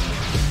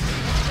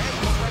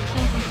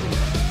 Construction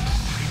complete.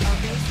 Our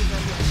base is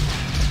under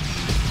attack.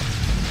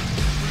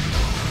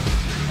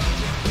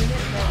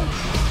 Unit ready.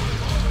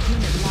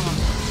 Unit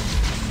lost.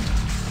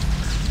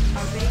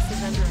 Our base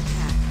is under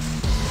attack.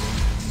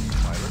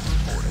 Pilot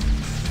reporting.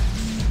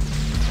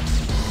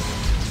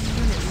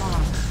 Unit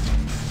lost.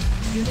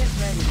 Unit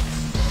ready.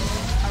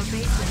 Our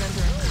base is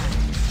under attack.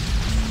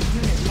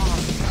 Unit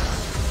lost.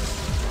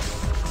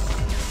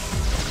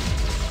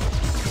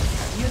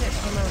 Unit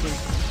promoted.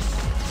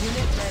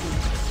 Unit ready.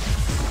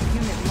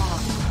 Unit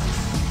lost.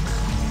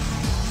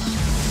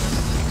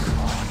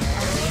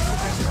 Our base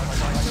is under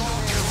attack.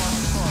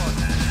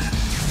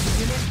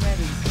 Unit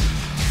ready.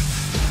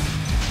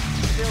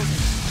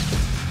 Building.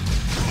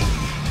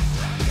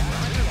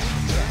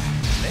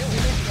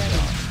 Unit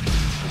ready.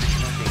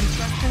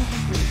 Construction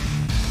complete.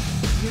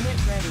 Unit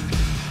ready.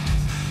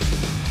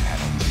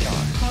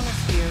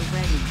 Chronosphere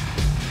ready.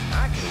 I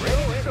can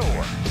ready to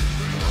soar.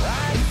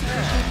 Right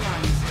Insufficient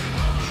funds.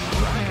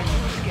 Repairing.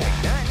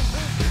 Igniting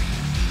boosters.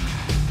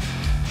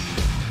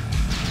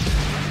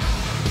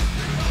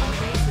 Our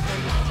base is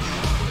under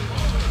attack.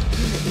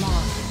 Unit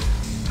lost.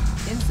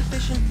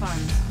 Insufficient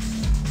funds.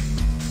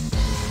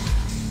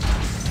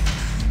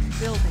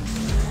 Building.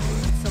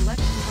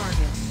 Select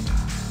target.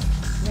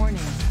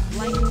 Warning.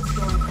 Lightning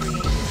storm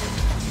created.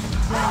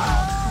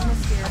 Landing.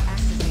 Chronosphere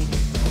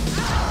activated.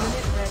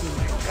 Unit ready.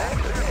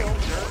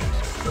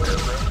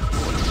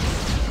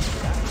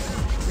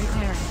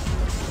 Repairing.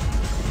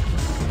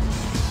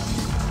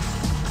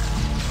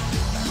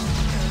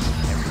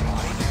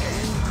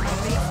 Our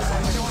base is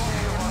under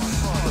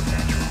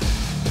attack.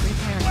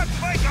 Repairing. Let's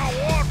make a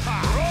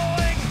warpath!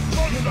 Rolling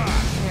thunder!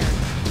 Repaired.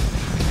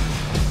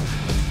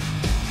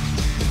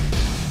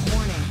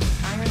 Warning.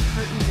 Iron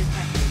curtain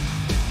detected.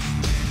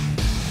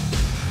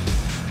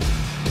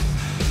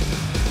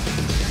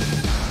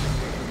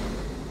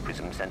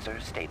 Prism sensor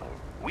stable.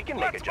 We can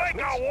make Let's make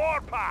adjustments. a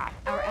warpath!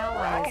 Our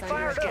ally is under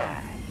Fired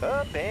attack.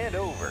 up. Up and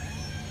over.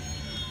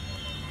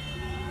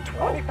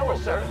 24,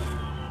 sir.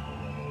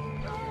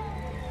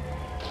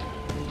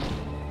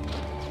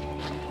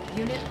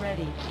 Unit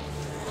ready.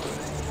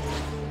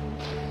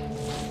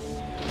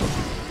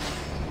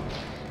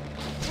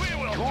 We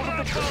will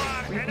trample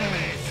on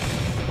enemies!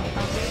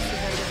 Our base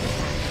is under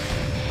attack.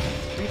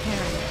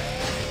 Repairing.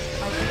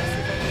 Our base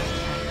is under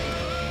attack.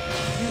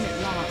 Unit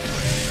lost.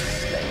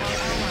 Our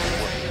ally is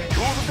under attack.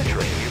 Tools of the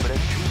trade, Unit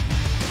 2.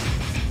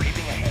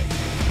 Creeping ahead.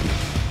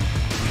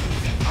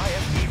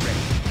 IFC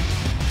ready.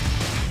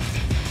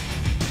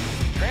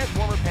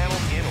 Transformer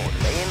panels in order.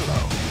 Laying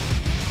low.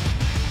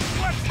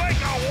 Let's make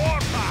a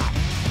warpath!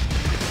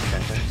 Prism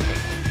sensor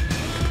stable.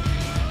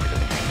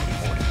 Prism tank in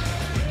order.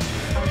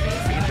 Our base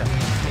is under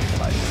Readjustment. attack.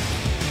 Stabilizer.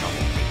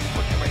 Nominal safety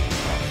push array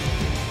installed.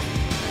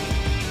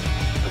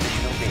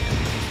 Positional data.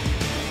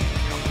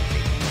 Nominal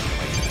safety push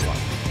array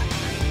installed.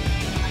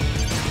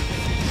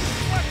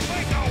 Let's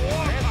make a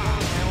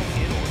warpath! Panels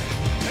in order.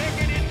 Take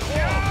it in close!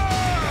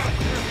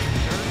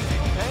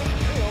 Tank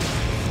filled.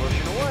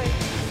 Pushing away.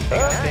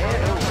 Up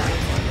and over.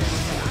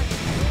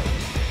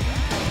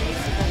 Our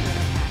base is under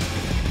attack.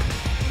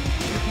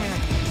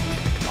 Repairing.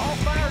 All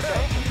fired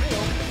up.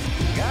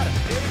 Got a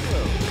steady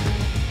flow.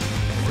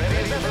 Ready,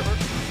 remember?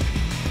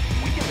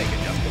 We can make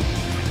adjustments.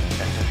 Prism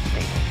sensor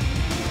stable.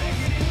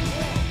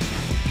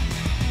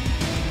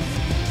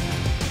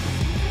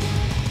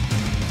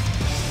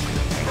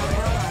 Our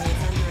ally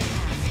is under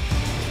attack.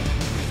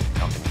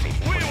 Compensate.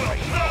 We will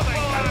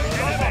trample on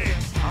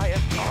enemies!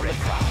 IFC on the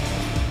prowl.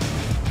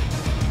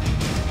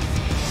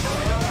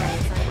 Our ally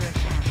is under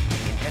attack.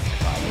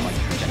 Intensify.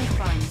 Insufficient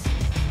funds.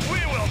 We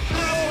will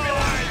trample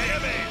on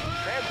enemies!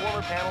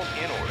 Transformer panels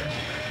in order.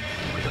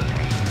 Prism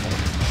tank in order.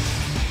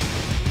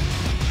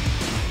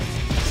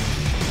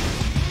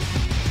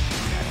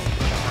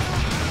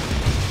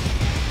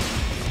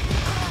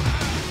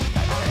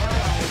 Our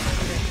ally is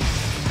under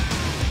attack.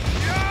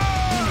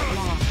 Unit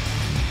lost.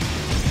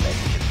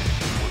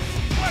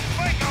 Let's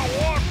make a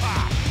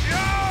warpath!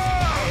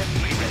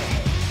 IFC ready.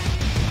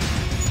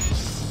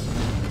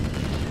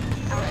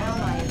 Our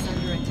ally is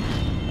under attack.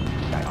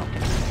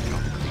 Dioptic.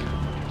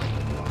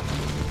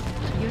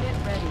 Unit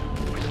ready.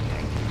 Prism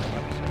tank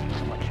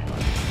in order.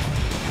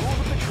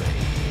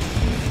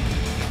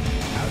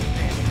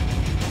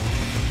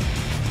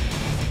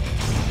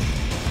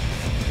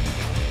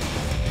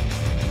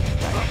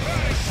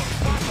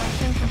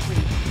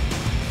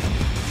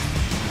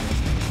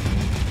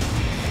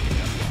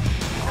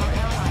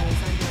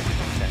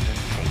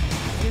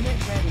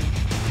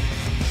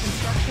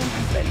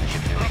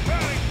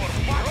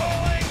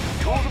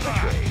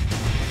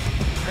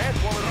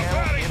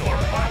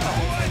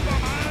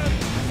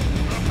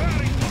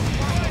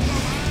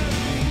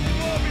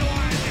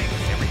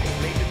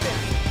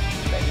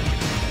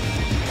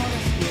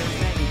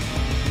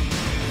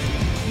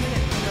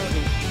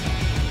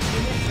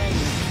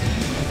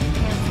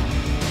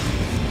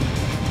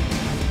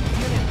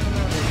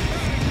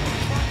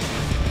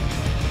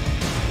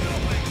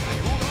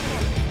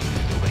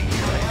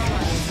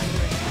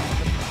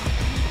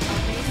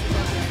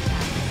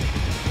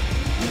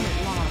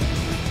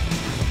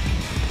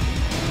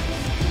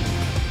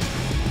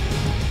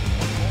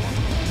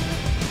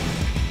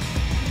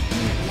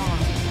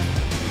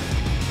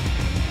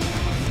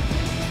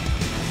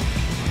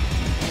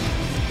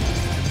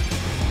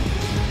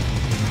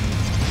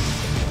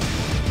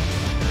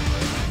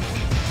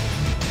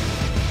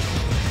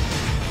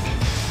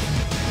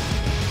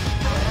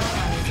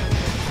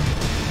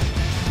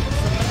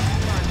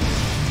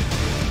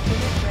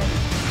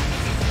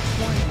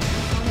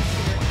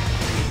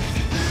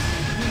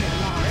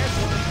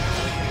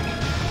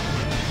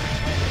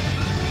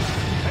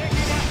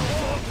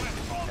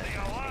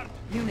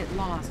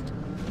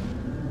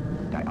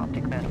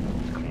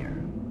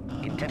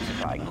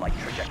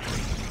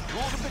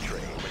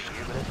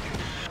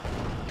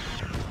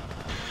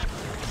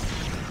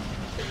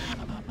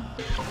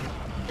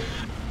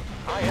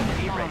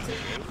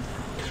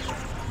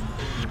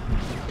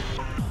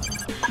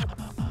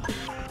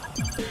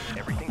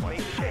 Everything's made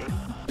to shape.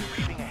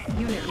 Breathing ahead.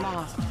 Unit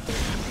lost.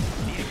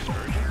 Need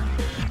excursion.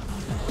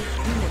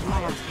 Unit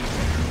lost.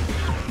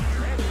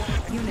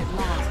 Unit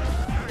lost.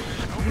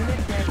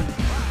 Unit ready.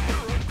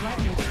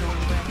 Lightning storm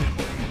ready.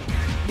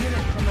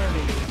 Unit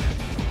promoted.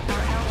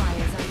 Our ally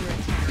is under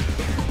attack.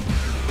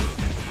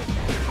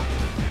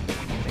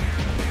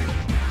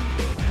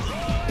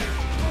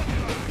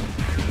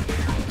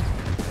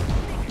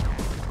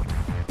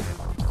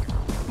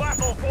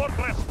 Battle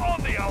fortress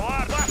on the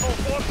alert! Battle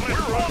fortress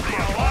on the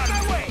alert!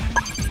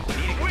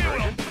 Need We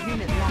will excursion.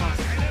 Unit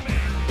lost. enemy!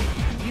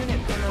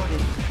 Unit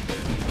promoted.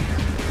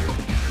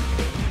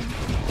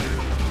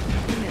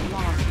 Unit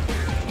lost.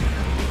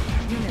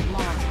 Unit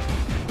lost.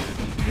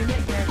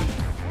 Unit ready.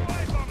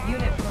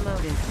 Unit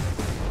promoted.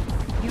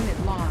 Unit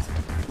lost.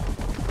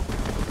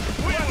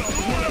 We will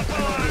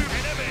trample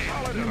enemy!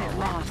 Unit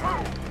lost.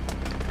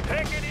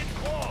 Take it in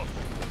close!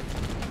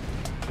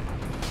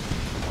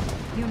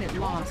 Unit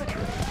lost.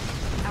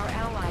 Our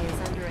ally is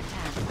under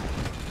attack.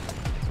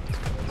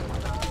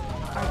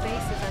 Our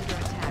base is under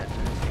attack.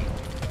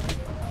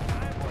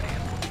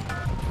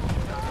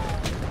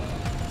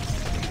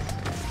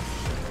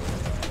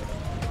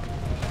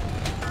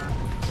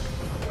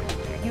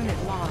 Unit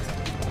lost.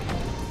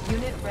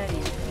 Unit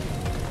ready.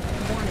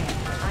 Warning.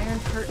 Iron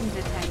curtain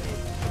detected.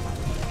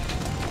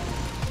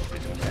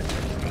 Prism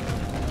sensors active.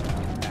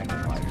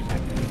 Magnifiers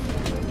activated.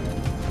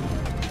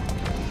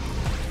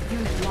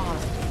 Unit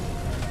lost.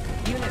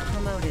 Unit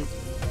promoted.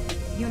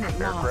 Unit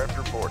lost. Aircraft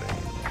reporting.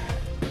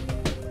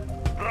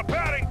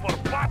 Preparing for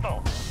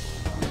battle!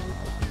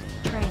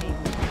 Training.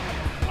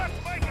 Let's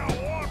make a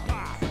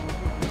warpath!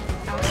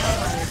 Our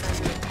ally is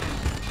under attack.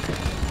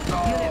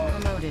 Unit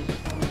promoted.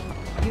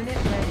 Unit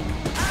ready.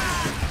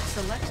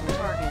 Select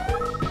target.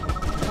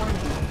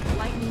 Warning.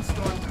 Lightning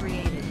storm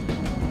created.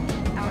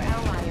 Our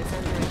ally is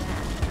under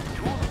attack.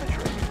 Tools of the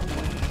trade.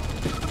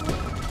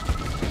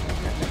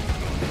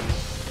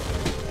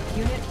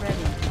 Unit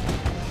ready.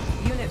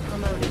 Unit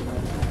promoted.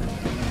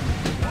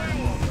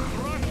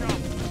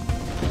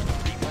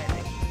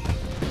 Replanting.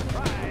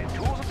 Right.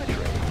 Tools of the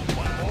trade.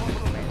 One more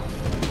movement.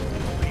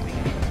 Breathing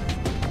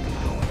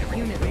ahead.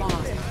 Unit lost.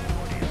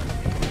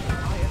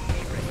 IFV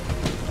ready.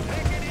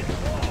 Take it in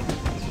close!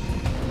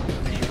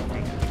 Positional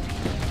data received.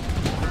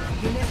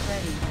 Unit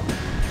ready.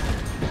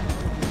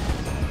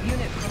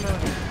 Unit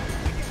promoted.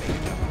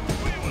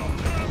 We will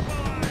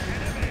trample our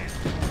enemies!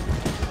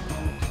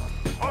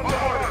 On the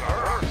order,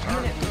 sir!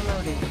 Unit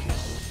promoted.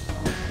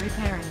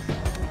 Repairing.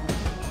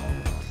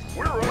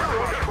 We're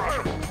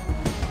uncrushable!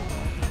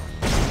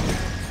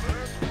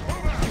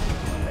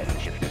 Let the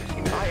shifters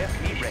in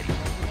IFV ready.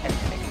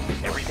 Estimate.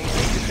 Everything's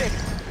made to shape.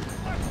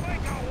 Let's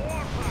make a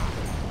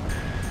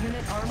warpath!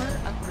 Unit armor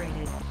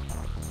upgraded.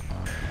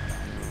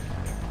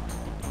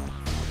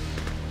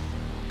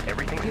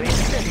 Everything's made Unit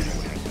to ready. shape.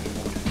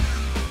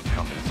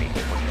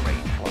 Compensating for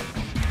terrain flux.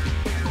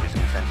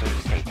 Prism sensors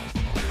stable.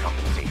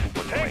 Compensating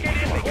for terrain Take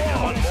it in flux.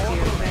 close. One more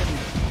Sphere movement. ready.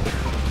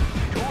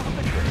 Tools of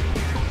the trade.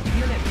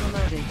 Unit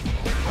promoted.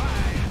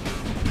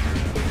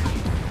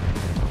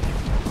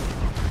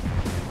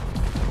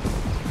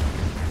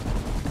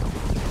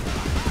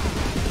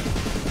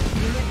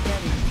 Unit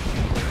ready.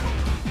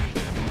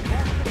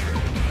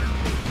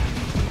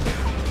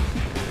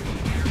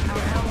 Our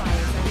ally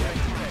is under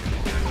attack.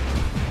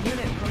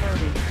 Unit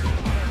promoted.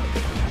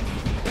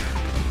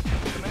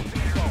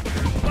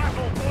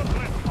 Battle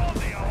fortress on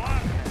the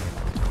alert!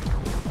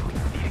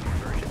 Needing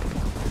conversion.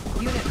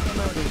 Unit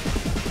promoted.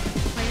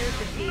 Player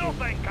defeated.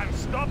 Nothing can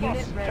stop Unit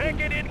us! ready. Take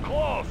it in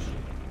close!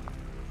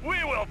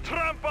 We will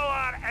trample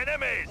our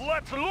enemies!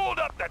 Let's load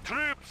up the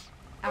troops!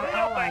 Our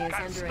ally Nothing is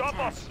can under stop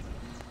attack. us!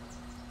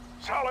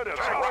 Solid as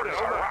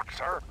a rock,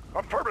 sir.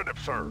 Affirmative,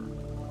 sir.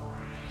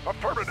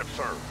 Affirmative,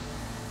 sir.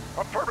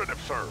 Affirmative,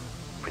 sir.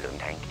 Prism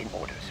tank in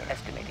order, sir.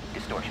 Estimating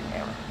distortion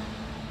error.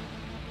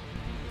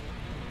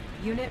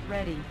 Unit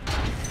ready.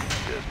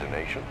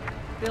 Destination?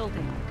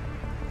 Building.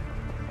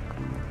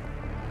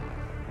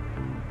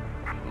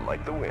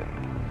 Like the wind.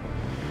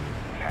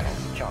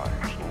 Panels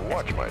charged.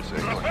 Watch my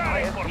signal.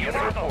 IFV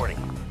unit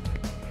reporting.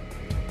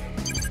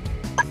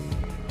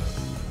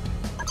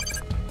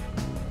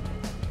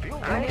 Fuel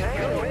tank Unit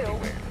still ready.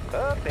 everywhere.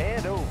 Up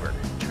and over.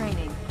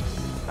 Training.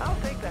 I'll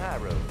take the high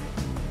road.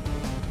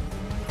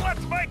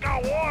 Let's make a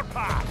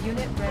warpath!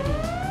 Unit ready.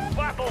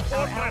 Battle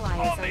fortress ally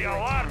is on the under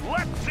alert!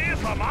 Let's see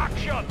some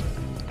action!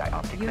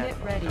 Dioptic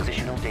Unit manifold. ready.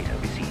 Positional data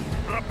received.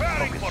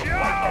 Preparing Focus for for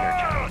light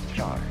charge! energized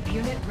charge.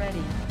 Unit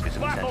ready.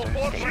 Prism Battle sensors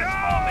fortress stable.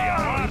 on the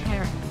alert!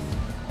 Repairing.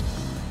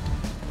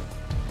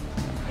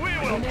 We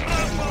will Unit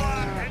trample ready.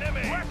 our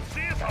enemy! Let's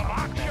see some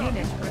action!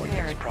 Unit Coordinates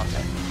prepared.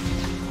 processed.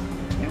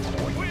 New We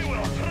coordinates will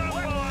processed. trample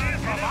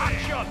our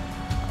action!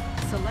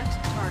 Select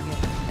target.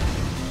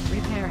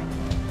 Repairing.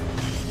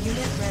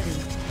 Unit ready.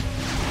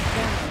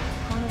 Gamma.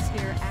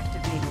 Chronosphere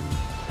activated.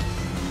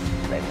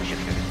 Let the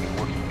shifters in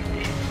working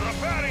condition.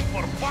 Preparing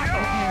for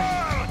battle!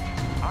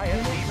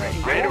 IFV ready. ready.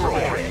 Ready to roll.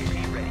 Ready.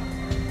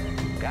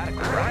 Got a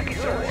rocket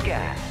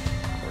sky.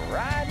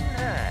 Riding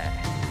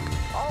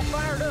high. All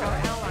fired Our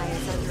up. ally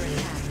is under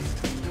attack.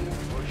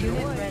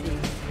 Unit ready.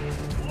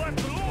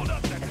 Let's load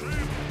up the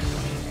troops.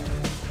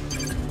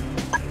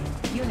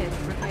 Unit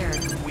prepared.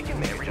 We can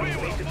manage We our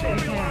will way to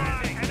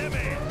mobilize the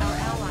enemy. Our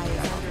ally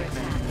is under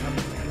attack.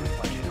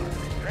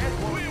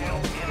 We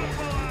will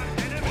mobilize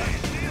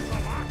enemies. Here's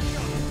some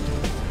action.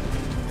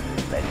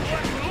 Let's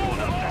load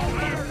up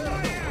the troops.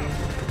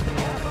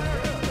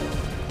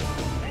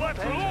 Let's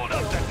load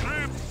up the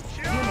troops.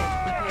 Unit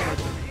prepared.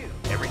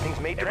 Everything's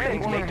made to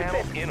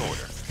fit. In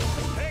order.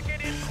 Take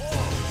it in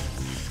close.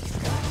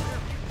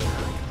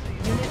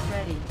 Unit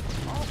ready.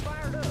 All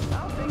fired up.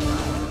 I'll take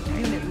mine.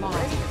 Unit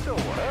lost. So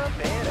up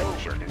and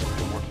over.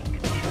 Working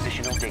condition.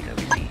 Positional data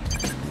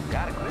received.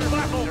 Got a clear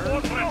Battle view, sir.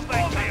 fortress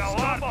on the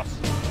alarm.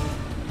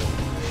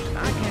 I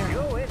can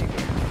go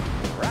anywhere.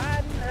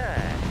 Riding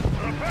high.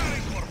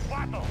 Preparing for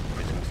battle.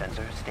 Prism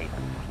sensor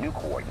stable. New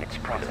coordinates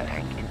processing.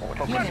 Tank in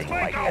order. Unit Let's make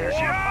a prepared.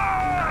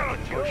 charge.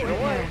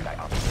 Prepared.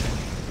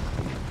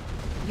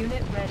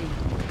 Unit ready.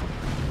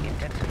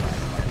 Intensified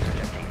sensor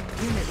testing.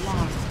 Unit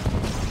lost.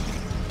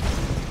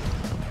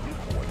 New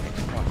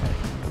coordinates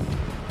processing.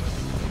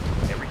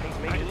 Everything's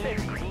made to fit.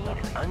 Green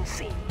and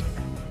unseen.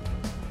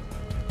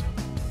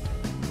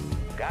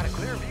 Got a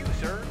clear view,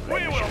 sir.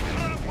 We will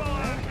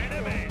neutralize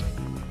enemies.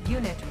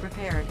 Unit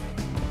prepared.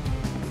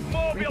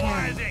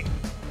 Mobilizing.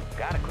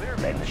 Got a clear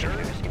Then view, the sir.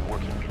 shifters in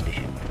working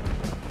condition.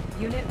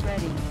 Unit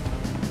ready.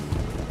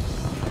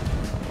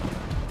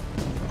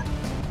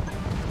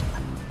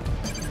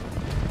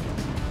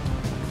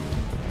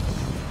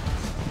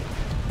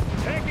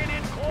 Take it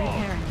in close.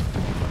 Repairing.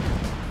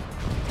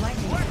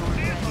 Lightning Let's storm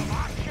see ready. some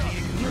action.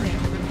 Unit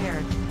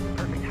prepared.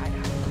 Perfect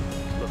hideout.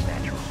 Look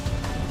natural.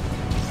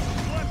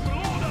 Let's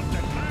load up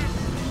the troops.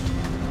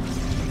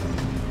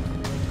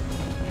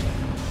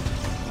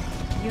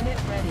 Unit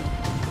ready.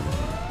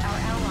 Our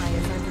ally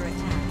is under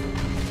attack.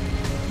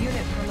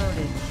 Unit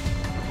promoted.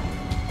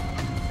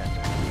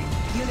 Sensor stable.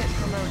 Unit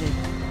promoted.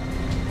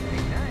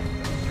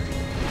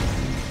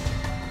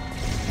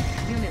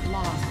 Unit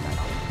lost.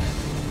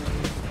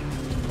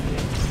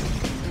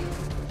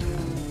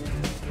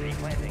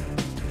 Replanting.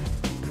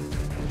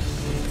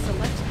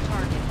 Select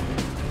target.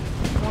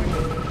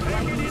 Warning.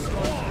 Lightning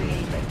storm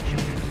created.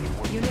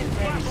 Unit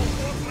ready. Battle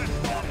fortress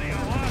on the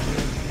alarm.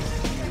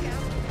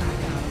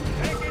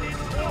 Take it in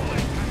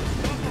close.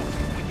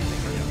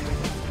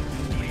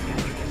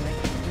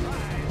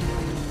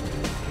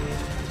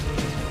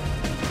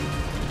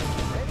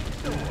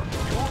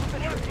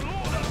 Let's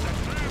load up the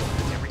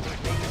troops.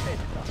 Everything's made to fit.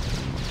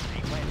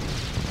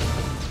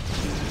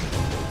 Replanting.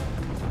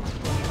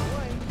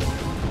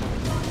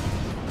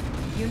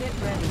 Unit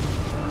ready.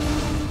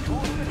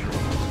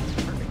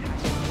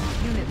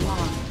 Unit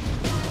lost.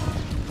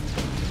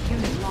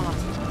 Unit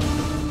lost.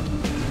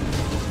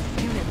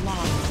 Unit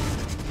lost.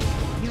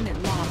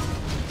 Unit lost.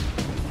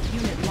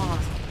 Unit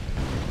lost.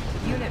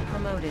 Unit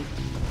promoted.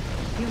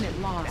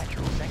 Unit lost.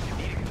 Natural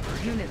sanctuary.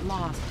 Unit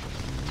lost.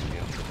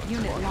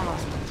 Unit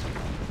lost.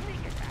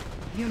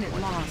 Unit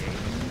lost.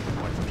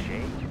 Want some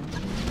shade?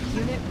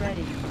 Unit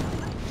ready.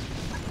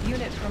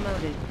 Unit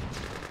promoted.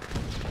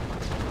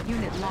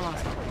 Unit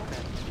lost.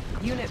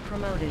 Unit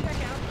promoted.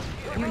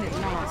 Unit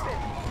lost.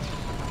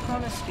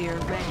 Chronosphere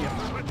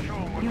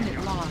ready.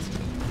 Unit lost.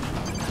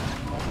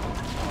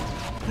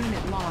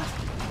 Unit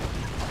lost.